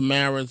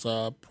Tamara's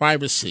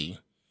privacy,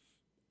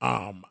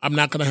 I'm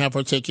not going to have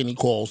her take any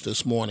calls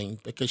this morning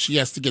because she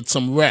has to get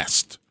some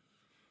rest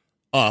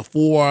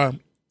for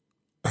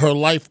her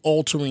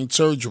life-altering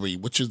surgery,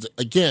 which is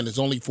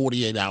only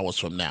 48 hours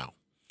from now.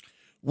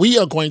 We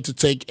are going to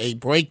take a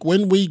break.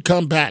 When we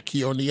come back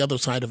here on the other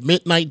side of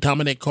midnight,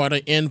 Dominic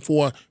Carter in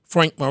for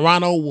Frank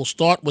Morano. We'll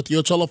start with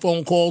your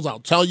telephone calls. I'll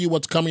tell you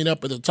what's coming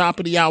up at the top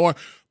of the hour.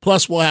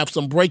 Plus, we'll have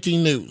some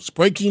breaking news.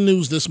 Breaking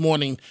news this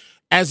morning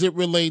as it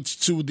relates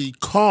to the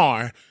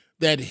car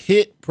that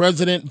hit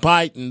President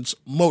Biden's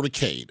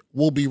motorcade.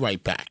 We'll be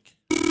right back.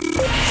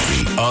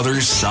 The other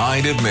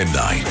side of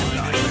midnight.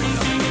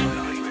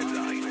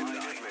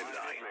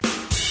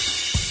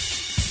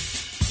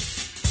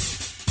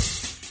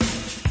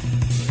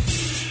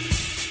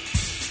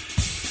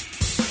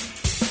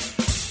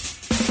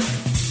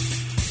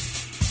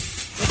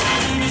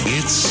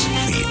 It's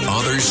The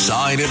Other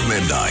Side of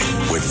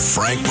Midnight with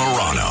Frank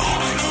Morano.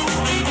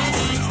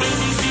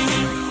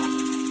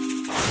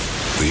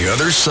 The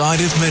Other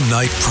Side of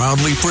Midnight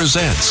proudly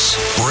presents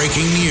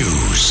Breaking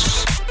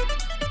News.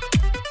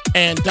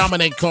 And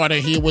Dominic Carter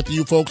here with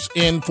you folks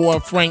in for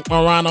Frank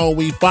Morano.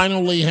 We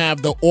finally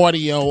have the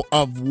audio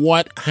of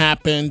what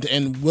happened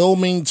in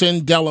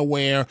Wilmington,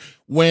 Delaware,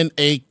 when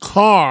a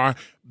car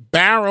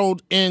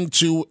barreled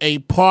into a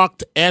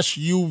parked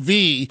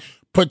SUV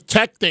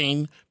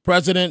protecting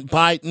President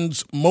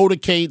Biden's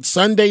motorcade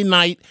Sunday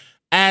night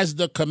as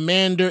the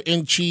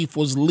commander-in-chief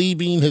was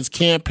leaving his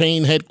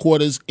campaign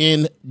headquarters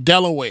in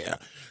Delaware.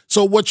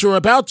 So what you're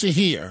about to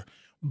hear,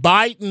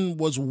 Biden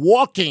was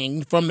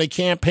walking from the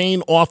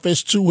campaign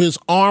office to his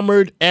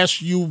armored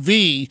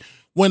SUV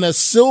when a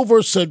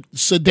silver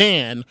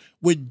sedan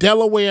with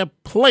Delaware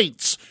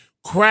plates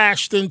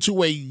crashed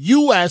into a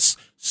U.S.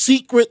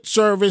 Secret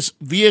Service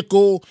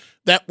vehicle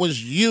that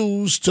was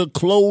used to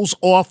close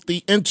off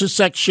the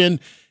intersection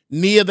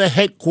near the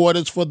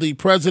headquarters for the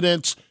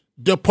president's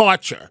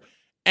departure.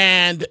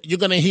 And you're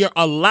going to hear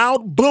a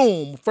loud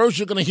boom. First,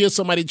 you're going to hear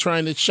somebody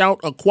trying to shout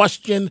a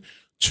question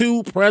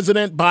to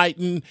President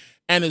Biden.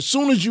 And as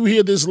soon as you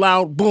hear this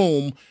loud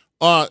boom,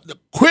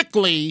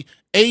 quickly,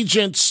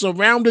 agents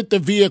surrounded the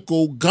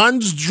vehicle,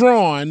 guns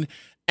drawn,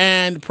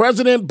 and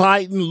President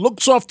Biden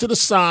looks off to the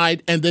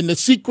side, and then the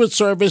Secret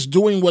Service,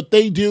 doing what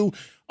they do,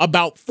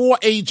 about 4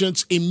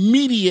 agents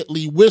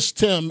immediately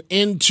whisked him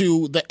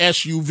into the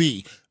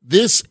SUV.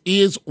 This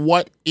is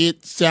what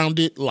it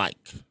sounded like.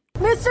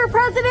 Mr.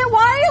 President,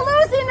 why are you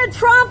losing to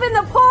Trump in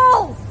the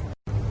polls?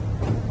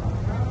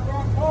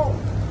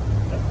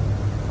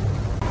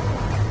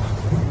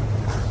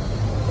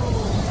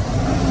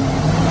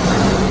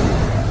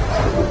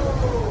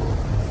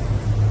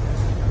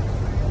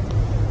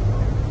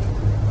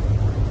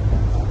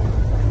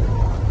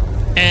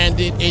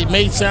 and it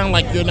may sound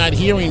like you're not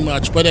hearing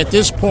much, but at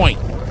this point,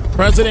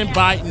 President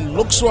Biden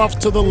looks off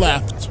to the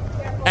left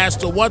as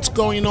to what's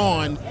going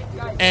on,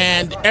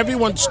 and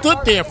everyone stood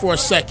there for a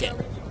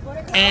second.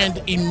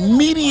 And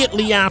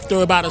immediately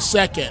after about a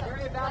second,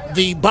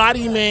 the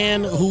body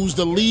man who's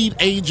the lead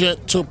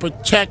agent to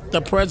protect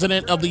the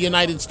President of the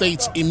United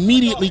States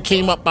immediately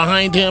came up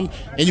behind him,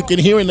 and you can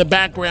hear in the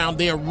background,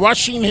 they're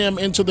rushing him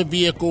into the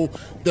vehicle.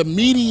 The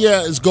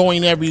media is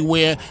going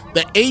everywhere.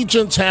 The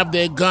agents have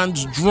their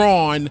guns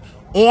drawn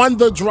on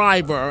the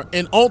driver,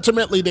 and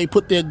ultimately they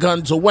put their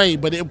guns away.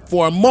 But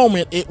for a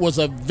moment, it was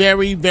a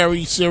very,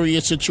 very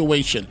serious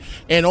situation.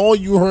 And all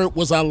you heard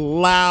was a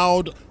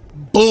loud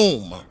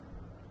boom.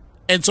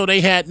 And so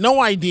they had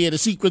no idea, the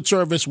Secret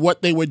Service,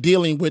 what they were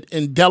dealing with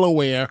in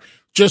Delaware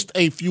just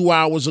a few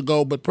hours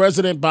ago. But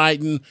President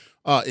Biden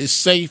is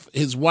safe.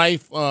 His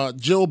wife,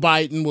 Jill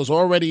Biden, was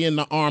already in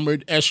the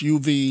armored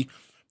SUV.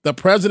 The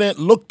president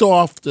looked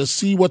off to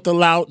see what the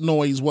loud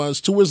noise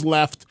was to his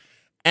left,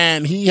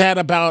 and he had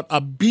about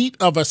a beat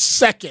of a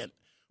second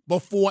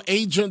before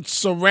agents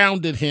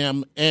surrounded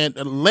him and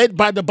led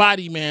by the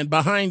body man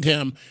behind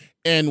him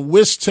and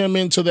whisked him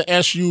into the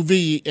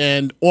SUV,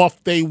 and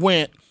off they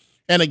went.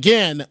 And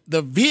again,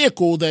 the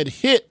vehicle that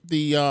hit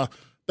the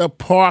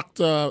parked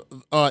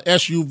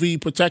SUV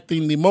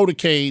protecting the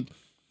motorcade,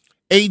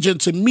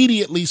 agents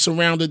immediately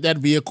surrounded that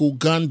vehicle,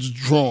 guns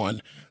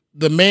drawn.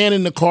 The man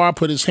in the car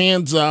put his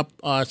hands up,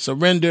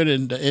 surrendered,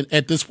 and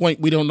at this point,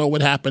 we don't know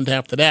what happened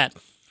after that.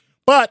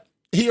 But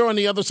here on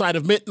the other side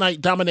of midnight,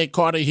 Dominic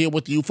Carter here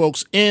with you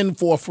folks in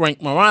for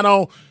Frank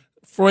Morano.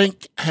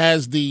 Frank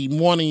has the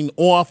morning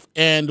off,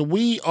 and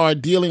we are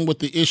dealing with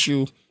the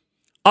issue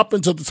up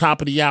until the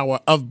top of the hour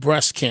of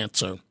breast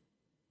cancer.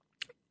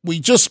 We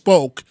just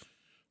spoke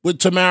with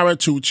Tamara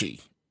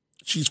Tucci.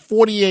 She's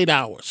 48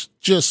 hours,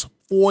 just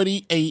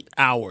 48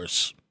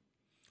 hours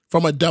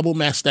from a double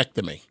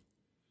mastectomy.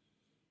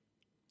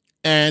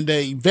 And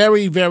a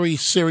very, very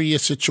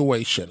serious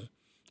situation.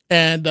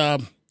 And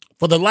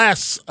for the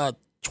last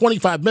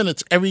 25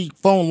 minutes, every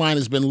phone line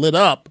has been lit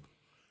up.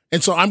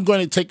 And so I'm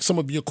going to take some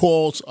of your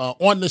calls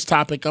on this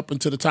topic up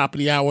until the top of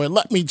the hour. And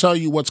let me tell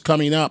you what's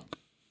coming up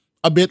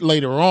a bit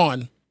later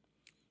on.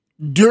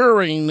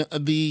 During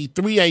the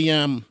 3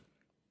 a.m.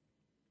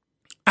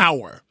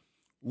 hour,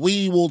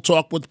 we will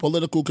talk with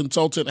political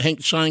consultant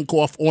Hank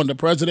Scheinkoff on the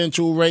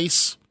presidential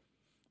race.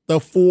 The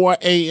 4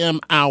 a.m.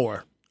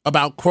 hour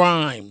about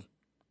crime,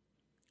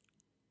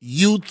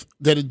 youth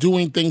that are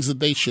doing things that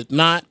they should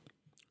not.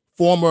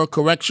 Former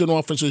Correction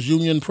Officers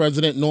Union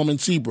President Norman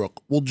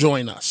Seabrook will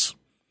join us.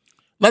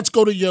 Let's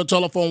go to your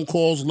telephone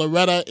calls.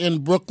 Loretta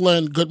in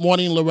Brooklyn. Good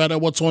morning, Loretta.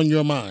 What's on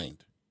your mind?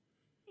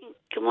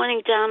 Good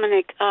morning,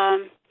 Dominic.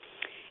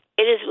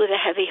 It is with a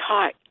heavy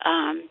heart.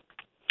 I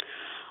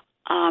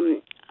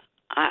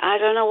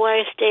don't know why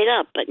I stayed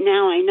up, but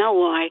now I know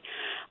why.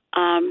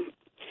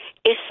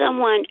 If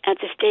someone at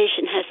the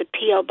station has a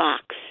P.O.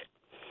 box,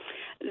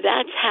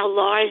 that's how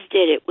Lars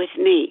did it with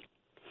me.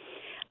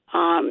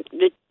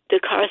 The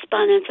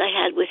correspondence I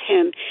had with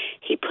him,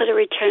 he put a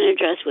return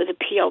address with a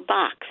P.O.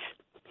 box.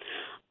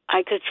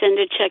 I could send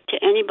a check to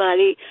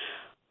anybody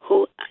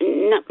who,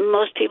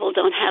 most people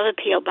don't have a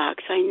P.O.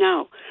 box, I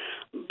know.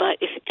 But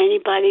if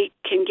anybody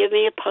can give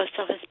me a post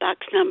office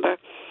box number,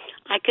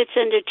 I could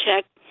send a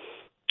check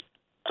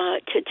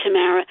to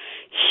Tamara.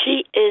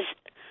 She is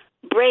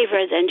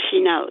braver than she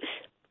knows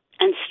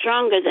and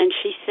stronger than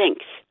she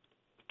thinks,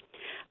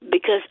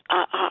 because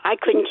I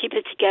couldn't keep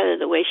it together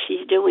the way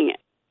she's doing it.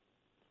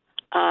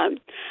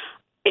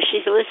 If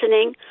she's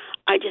listening,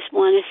 I just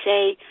want to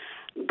say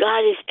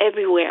God is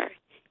everywhere,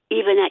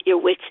 even at your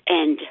wit's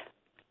end.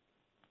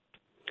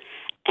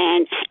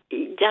 And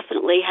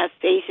definitely have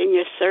faith in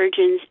your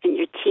surgeons and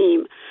your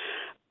team,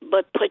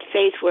 but put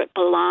faith where it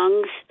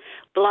belongs,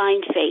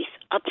 blind faith,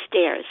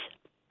 upstairs.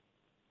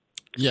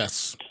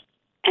 Yes.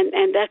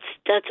 And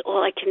that's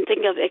all I can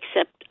think of,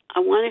 except I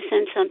want to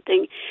send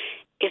something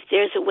if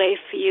there's a way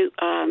for you.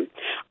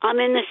 I'm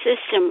in the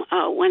system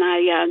when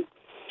I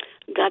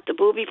got the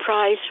Booby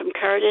Prize from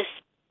Curtis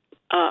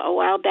a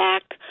while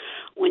back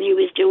when he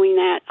was doing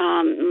that.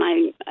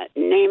 My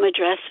name,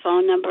 address,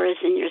 phone number is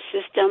in your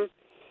system.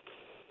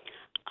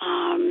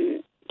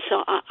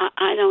 So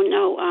I don't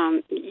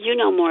know. You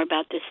know more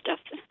about this stuff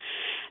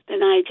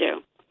than I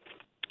do.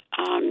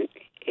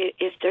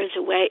 If there's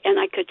a way, and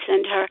I could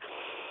send her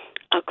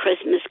a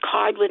Christmas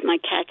card with my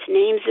cat's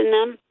names in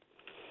them,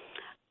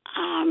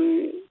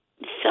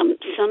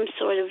 some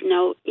sort of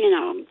note,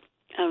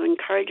 of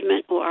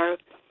encouragement, or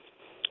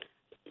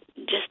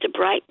just to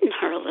brighten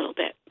her a little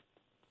bit.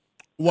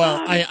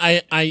 Well,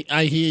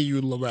 I hear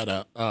you,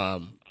 Loretta.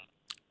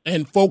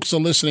 And folks are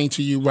listening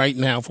to you right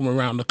now from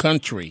around the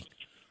country.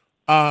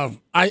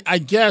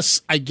 I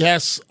guess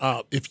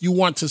if you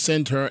want to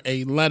send her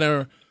a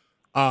letter,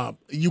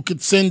 you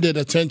could send it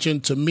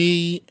attention to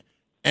me,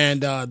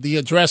 and the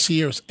address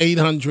here is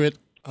 800.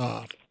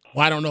 Well,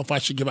 I don't know if I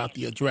should give out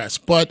the address,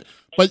 but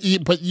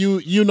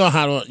you know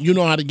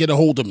how to get a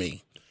hold of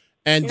me.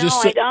 And No,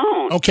 I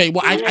don't. Okay,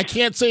 well, I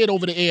can't say it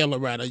over the air,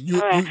 Loretta.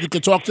 You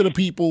can talk to the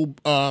people,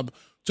 to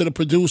the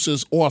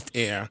producers off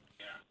air,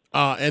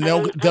 and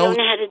they'll. I don't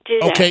know how to do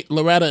that. Okay,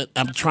 Loretta,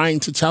 I'm trying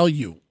to tell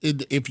you.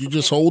 If you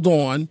just hold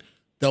on,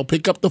 they'll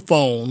pick up the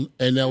phone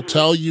and they'll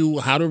tell you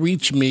how to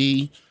reach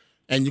me,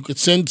 and you could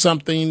send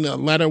something, a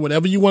letter,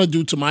 whatever you want to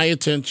do to my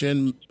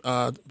attention,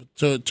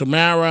 to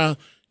Tamara.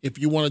 If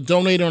you want to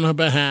donate on her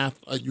behalf,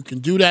 you can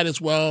do that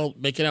as well.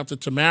 Make it out to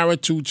Tamara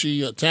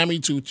Tucci, Tammy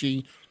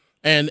Tucci.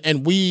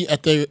 And we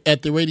at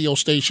the radio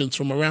stations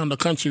from around the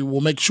country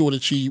will make sure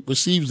that she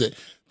receives it.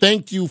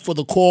 Thank you for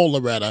the call,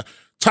 Loretta.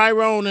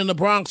 Tyrone in the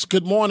Bronx,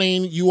 good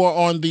morning. You are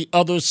on the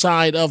other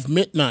side of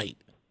midnight.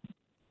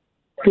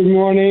 Good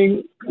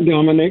morning,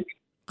 Dominic.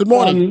 Good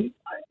morning.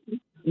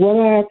 What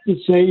I have to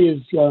say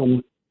is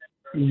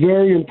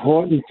very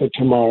important for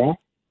tomorrow.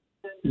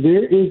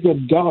 There is a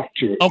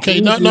doctor. Okay,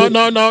 no.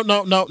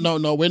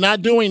 We're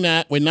not doing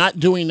that. We're not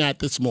doing that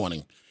this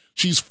morning.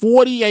 She's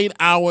 48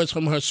 hours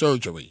from her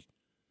surgery.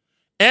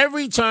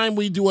 Every time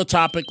we do a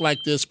topic like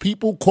this,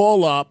 people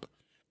call up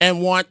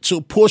and want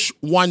to push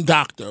one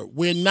doctor.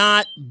 We're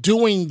not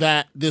doing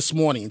that this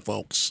morning,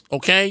 folks,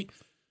 okay?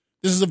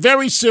 This is a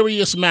very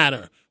serious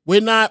matter.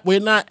 We're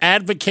not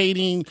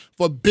advocating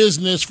for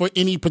business for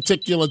any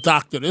particular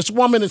doctor. This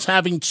woman is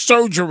having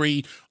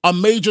surgery, a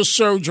major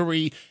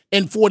surgery,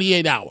 in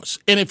 48 hours.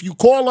 And if you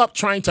call up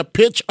trying to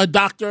pitch a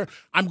doctor,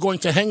 I'm going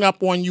to hang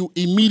up on you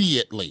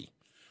immediately.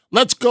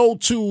 Let's go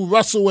to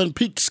Russell in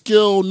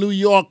Peekskill, New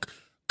York.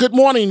 Good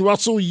morning,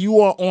 Russell. You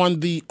are on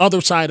the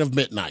other side of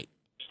midnight.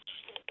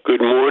 Good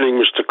morning,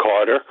 Mr.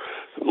 Carter.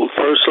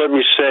 First, let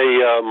me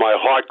say my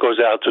heart goes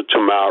out to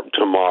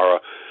Tamara.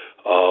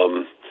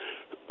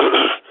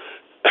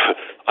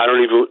 I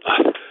don't even.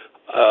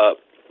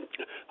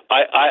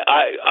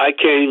 I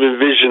can't even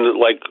envision it,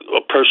 like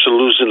a person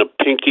losing a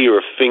pinky or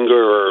a finger,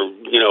 or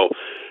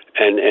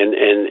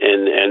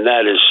and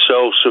that is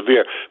so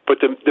severe. But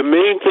the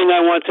main thing I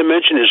want to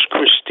mention is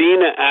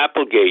Christina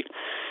Applegate,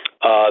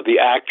 the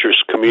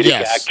actress, comedic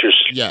actress.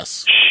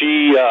 Yes.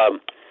 She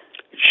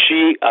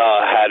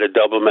had a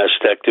double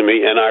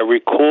mastectomy, and I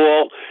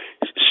recall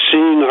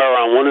seeing her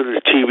on one of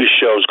the TV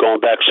shows going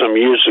back some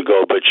years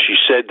ago. But she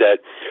said that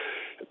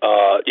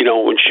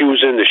when she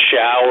was in the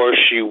shower,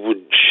 she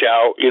would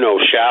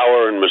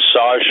shower and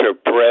massage her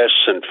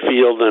breasts and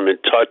feel them and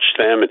touch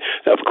them, and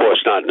of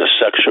course not in a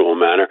sexual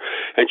manner.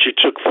 And she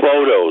took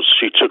photos.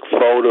 She took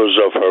photos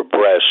of her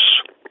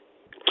breasts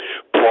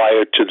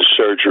prior to the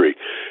surgery.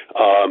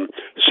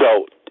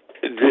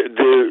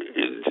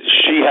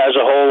 She has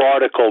a whole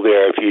article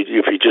there. If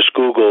you just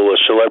Google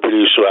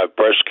celebrities who have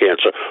breast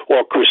cancer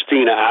or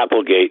Christina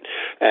Applegate,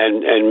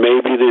 and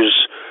maybe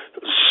there's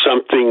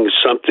something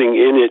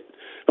in it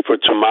for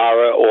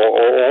Tamara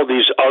or all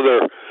these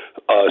other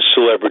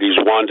celebrities,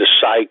 Wanda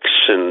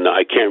Sykes, and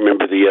I can't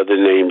remember the other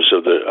names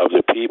of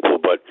the people,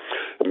 but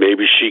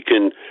maybe she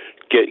can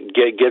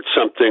get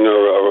something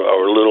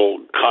or a little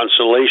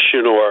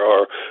consolation,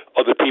 or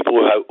other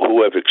people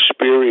who have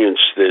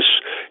experienced this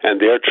and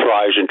their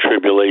trials and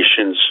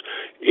tribulations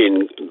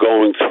in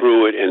going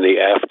through it in the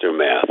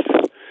aftermath.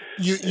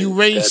 You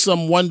raised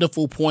some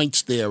wonderful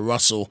points there,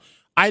 Russell.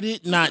 I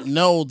did not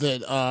know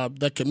that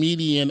the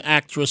comedian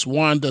actress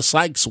Wanda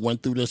Sykes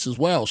went through this as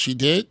well. She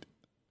did?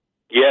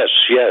 Yes.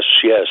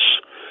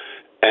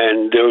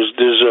 And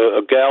there's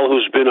a gal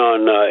who's been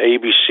on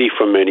ABC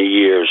for many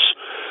years,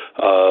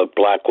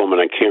 black woman.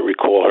 I can't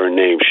recall her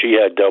name. She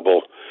had a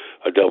double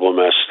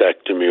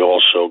mastectomy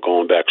also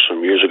going back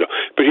some years ago.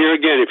 But here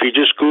again, if you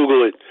just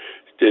Google it,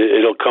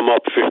 it'll come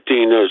up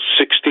 15 or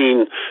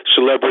 16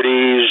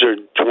 celebrities or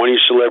 20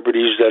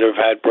 celebrities that have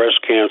had breast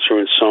cancer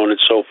and so on and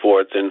so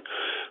forth. And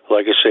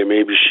like I say,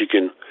 maybe she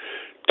can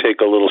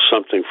take a little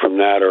something from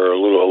that, or a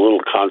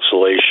little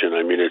consolation.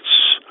 I mean, it's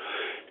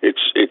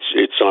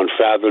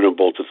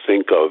unfathomable to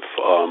think of,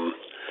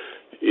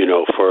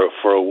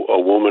 for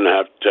a woman to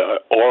have to,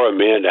 or a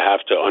man to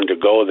have to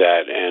undergo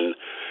that, and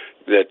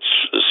that's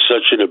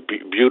such a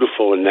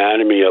beautiful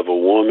anatomy of a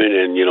woman,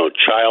 and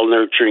child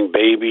nurturing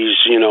babies,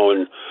 and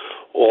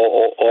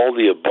all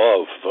the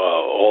above,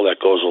 all that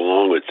goes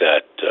along with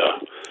that.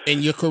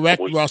 And you're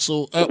correct,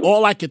 Russell.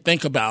 All I could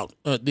think about,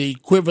 the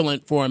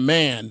equivalent for a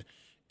man,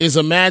 is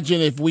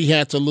imagine if we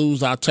had to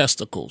lose our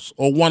testicles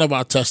or one of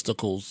our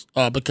testicles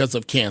because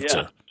of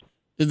cancer.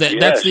 Yeah.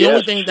 That's the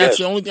only thing. That's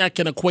the only thing I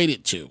can equate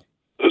it to.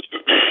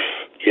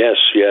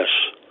 Yes.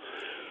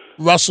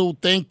 Russell,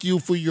 thank you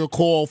for your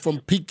call from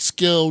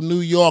Peekskill,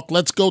 New York.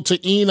 Let's go to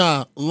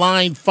Ina,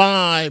 line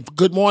 5.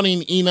 Good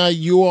morning, Ina.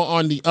 You are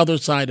on the other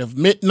side of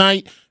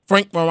midnight.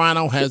 Frank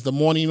Morano has the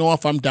morning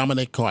off. I'm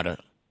Dominic Carter.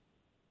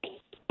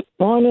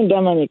 Morning,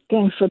 Dominic.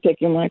 Thanks for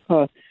taking my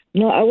call.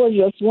 No, I was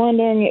just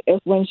wondering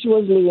if when she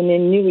was living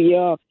in New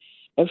York,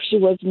 if she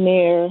was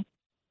near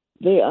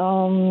the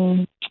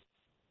oh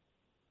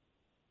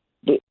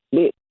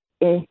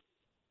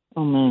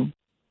man.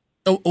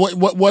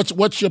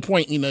 What's your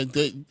point, Ina?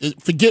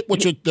 Forget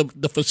what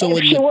the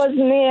facility. If she was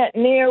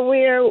near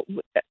where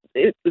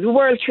the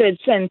World Trade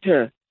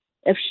Center,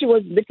 if she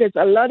was, because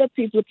a lot of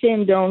people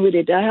came down with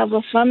it. I have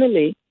a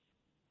family.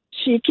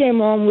 She came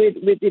home with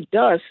the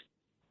dust,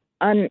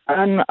 and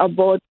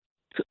about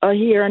a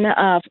year and a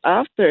half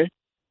after,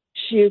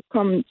 she'll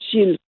come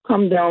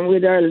down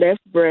with her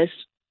left breast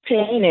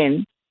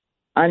paining,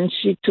 and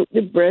she took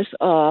the breast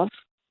off,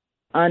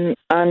 and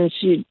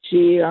she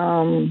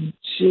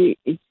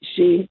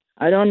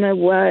I don't know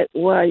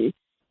why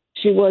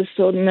she was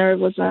so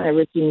nervous and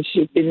everything.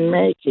 She didn't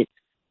make it,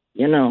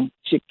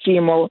 She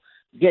chemo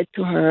get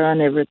to her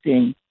and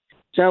everything.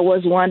 So I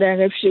was wondering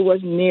if she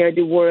was near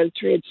the World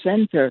Trade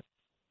Center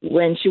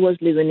when she was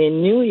living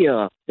in New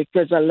York,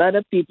 because a lot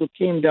of people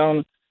came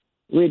down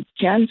with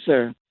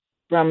cancer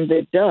from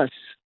the dust.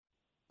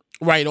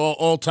 Right,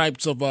 all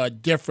types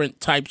of different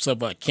types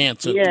of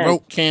cancer, yes.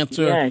 throat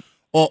cancer, yes.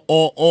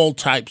 all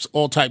types.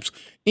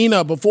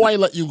 Ina, before I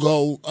let you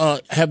go,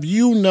 have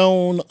you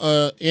known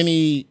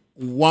any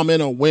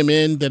woman or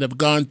women that have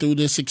gone through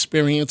this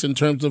experience in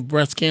terms of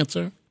breast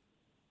cancer?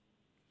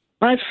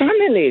 My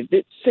family,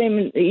 the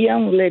same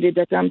young lady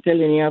that I'm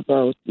telling you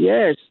about.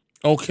 Yes.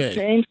 Okay.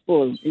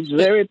 Painful. It's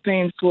very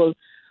painful,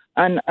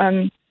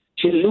 and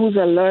she lose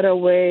a lot of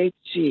weight.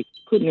 She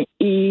couldn't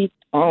eat.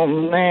 Oh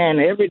man!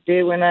 Every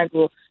day when I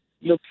go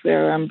look for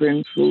her and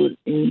bring food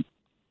in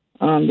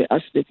the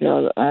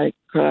hospital, I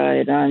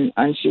cried, and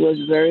she was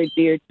very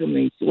dear to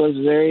me.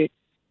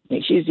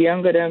 She's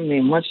younger than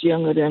me, much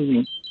younger than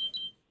me.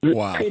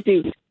 Wow.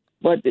 Pretty,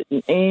 but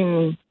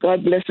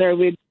God bless her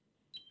with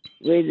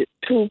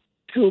two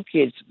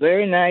kids,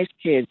 very nice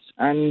kids,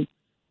 and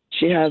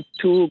she has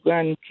 2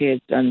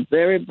 grandkids, and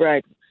very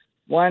bright.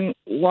 One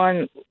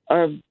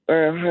her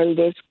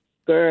eldest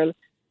girl,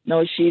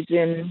 now she's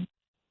in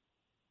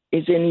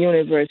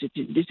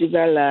university. This is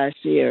her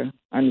last year,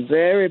 and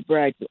very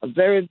bright, a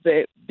very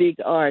big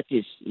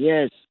artist.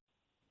 Yes,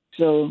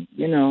 so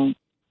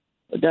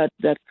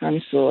that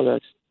consoles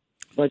us.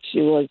 But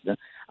she was.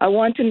 I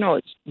want to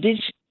know,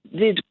 did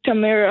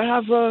Tamara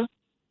have a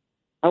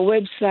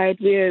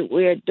website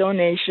where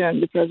donation,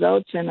 because I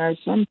would send her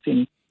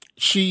something.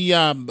 She,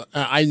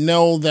 I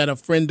know that a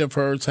friend of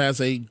hers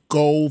has a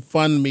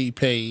GoFundMe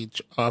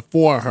page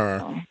for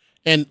her. Oh.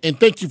 And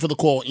thank you for the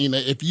call, Ina.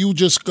 If you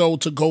just go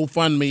to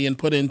GoFundMe and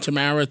put in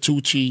Tamara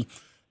Tucci,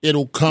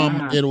 it'll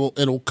come.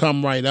 It'll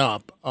come right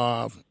up.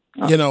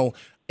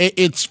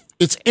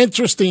 It's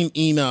interesting,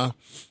 Ina,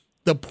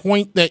 the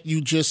point that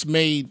you just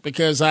made,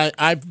 because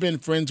I've been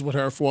friends with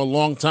her for a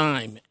long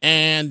time,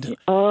 and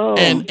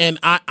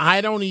I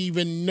don't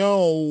even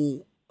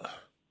know.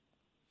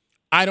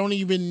 I don't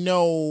even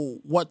know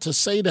what to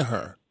say to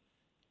her,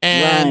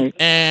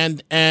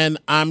 and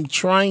I'm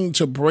trying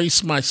to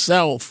brace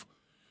myself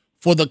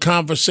for the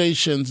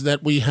conversations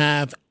that we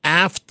have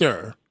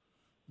after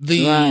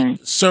the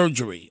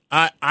surgery.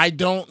 I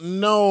don't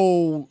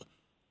know.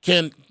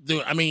 And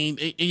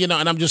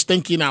I'm just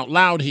thinking out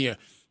loud here.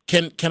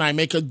 Can I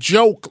make a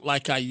joke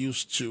like I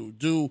used to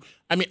do?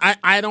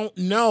 I don't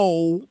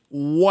know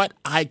what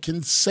I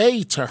can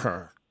say to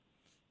her.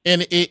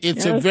 And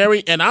it's a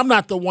very, and I'm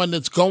not the one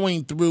that's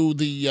going through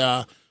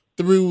the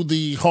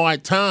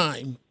hard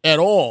time at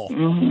all.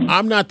 Mm-hmm.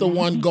 I'm not the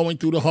one going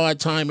through the hard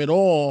time at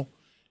all.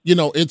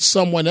 It's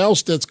someone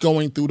else that's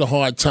going through the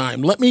hard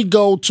time. Let me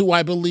go to,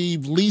 I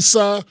believe,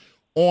 Lisa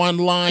on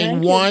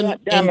line 1.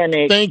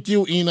 And thank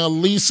you, Ina.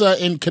 Lisa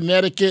in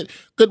Connecticut.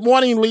 Good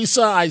morning,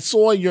 Lisa. I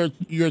saw your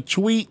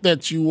tweet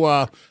that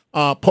you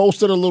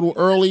posted a little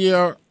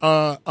earlier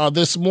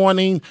this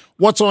morning.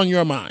 What's on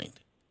your mind?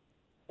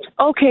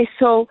 Okay,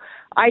 so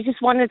I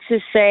just wanted to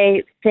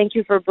say thank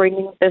you for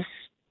bringing this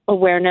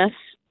awareness.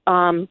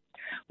 One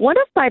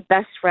of my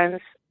best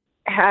friends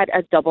had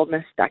a double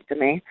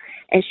mastectomy,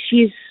 and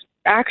she's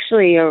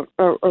actually a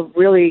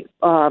really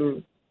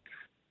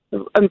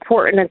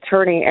important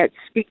attorney.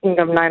 Speaking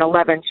of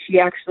 9/11, she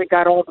actually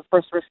got all the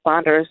first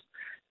responders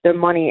their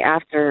money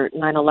after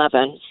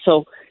 9/11.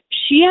 So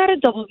she had a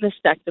double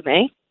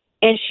mastectomy,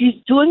 and she's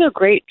doing a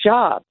great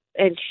job.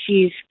 And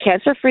she's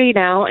cancer-free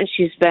now, and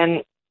she's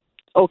been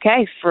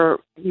okay for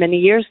many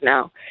years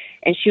now.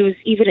 And she was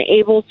even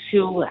able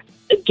to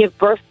give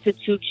birth to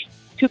two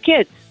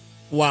kids.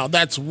 Wow,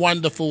 that's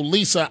wonderful.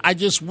 Lisa, I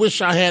just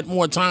wish I had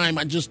more time.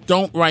 I just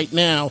don't right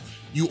now.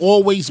 You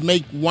always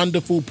make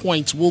wonderful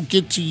points. We'll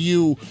get to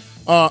you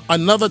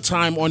another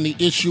time on the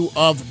issue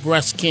of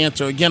breast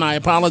cancer. Again, I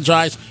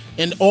apologize.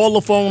 And all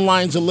the phone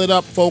lines are lit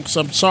up, folks.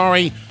 I'm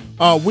sorry.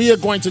 We are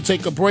going to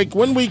take a break.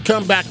 When we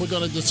come back, we're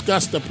going to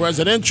discuss the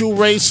presidential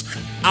race.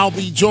 I'll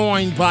be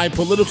joined by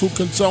political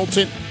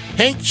consultant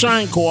Hank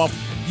Scheinkorf.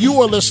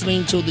 You are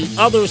listening to The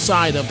Other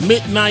Side of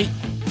Midnight.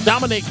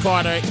 Dominic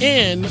Carter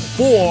in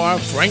for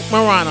Frank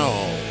Morano.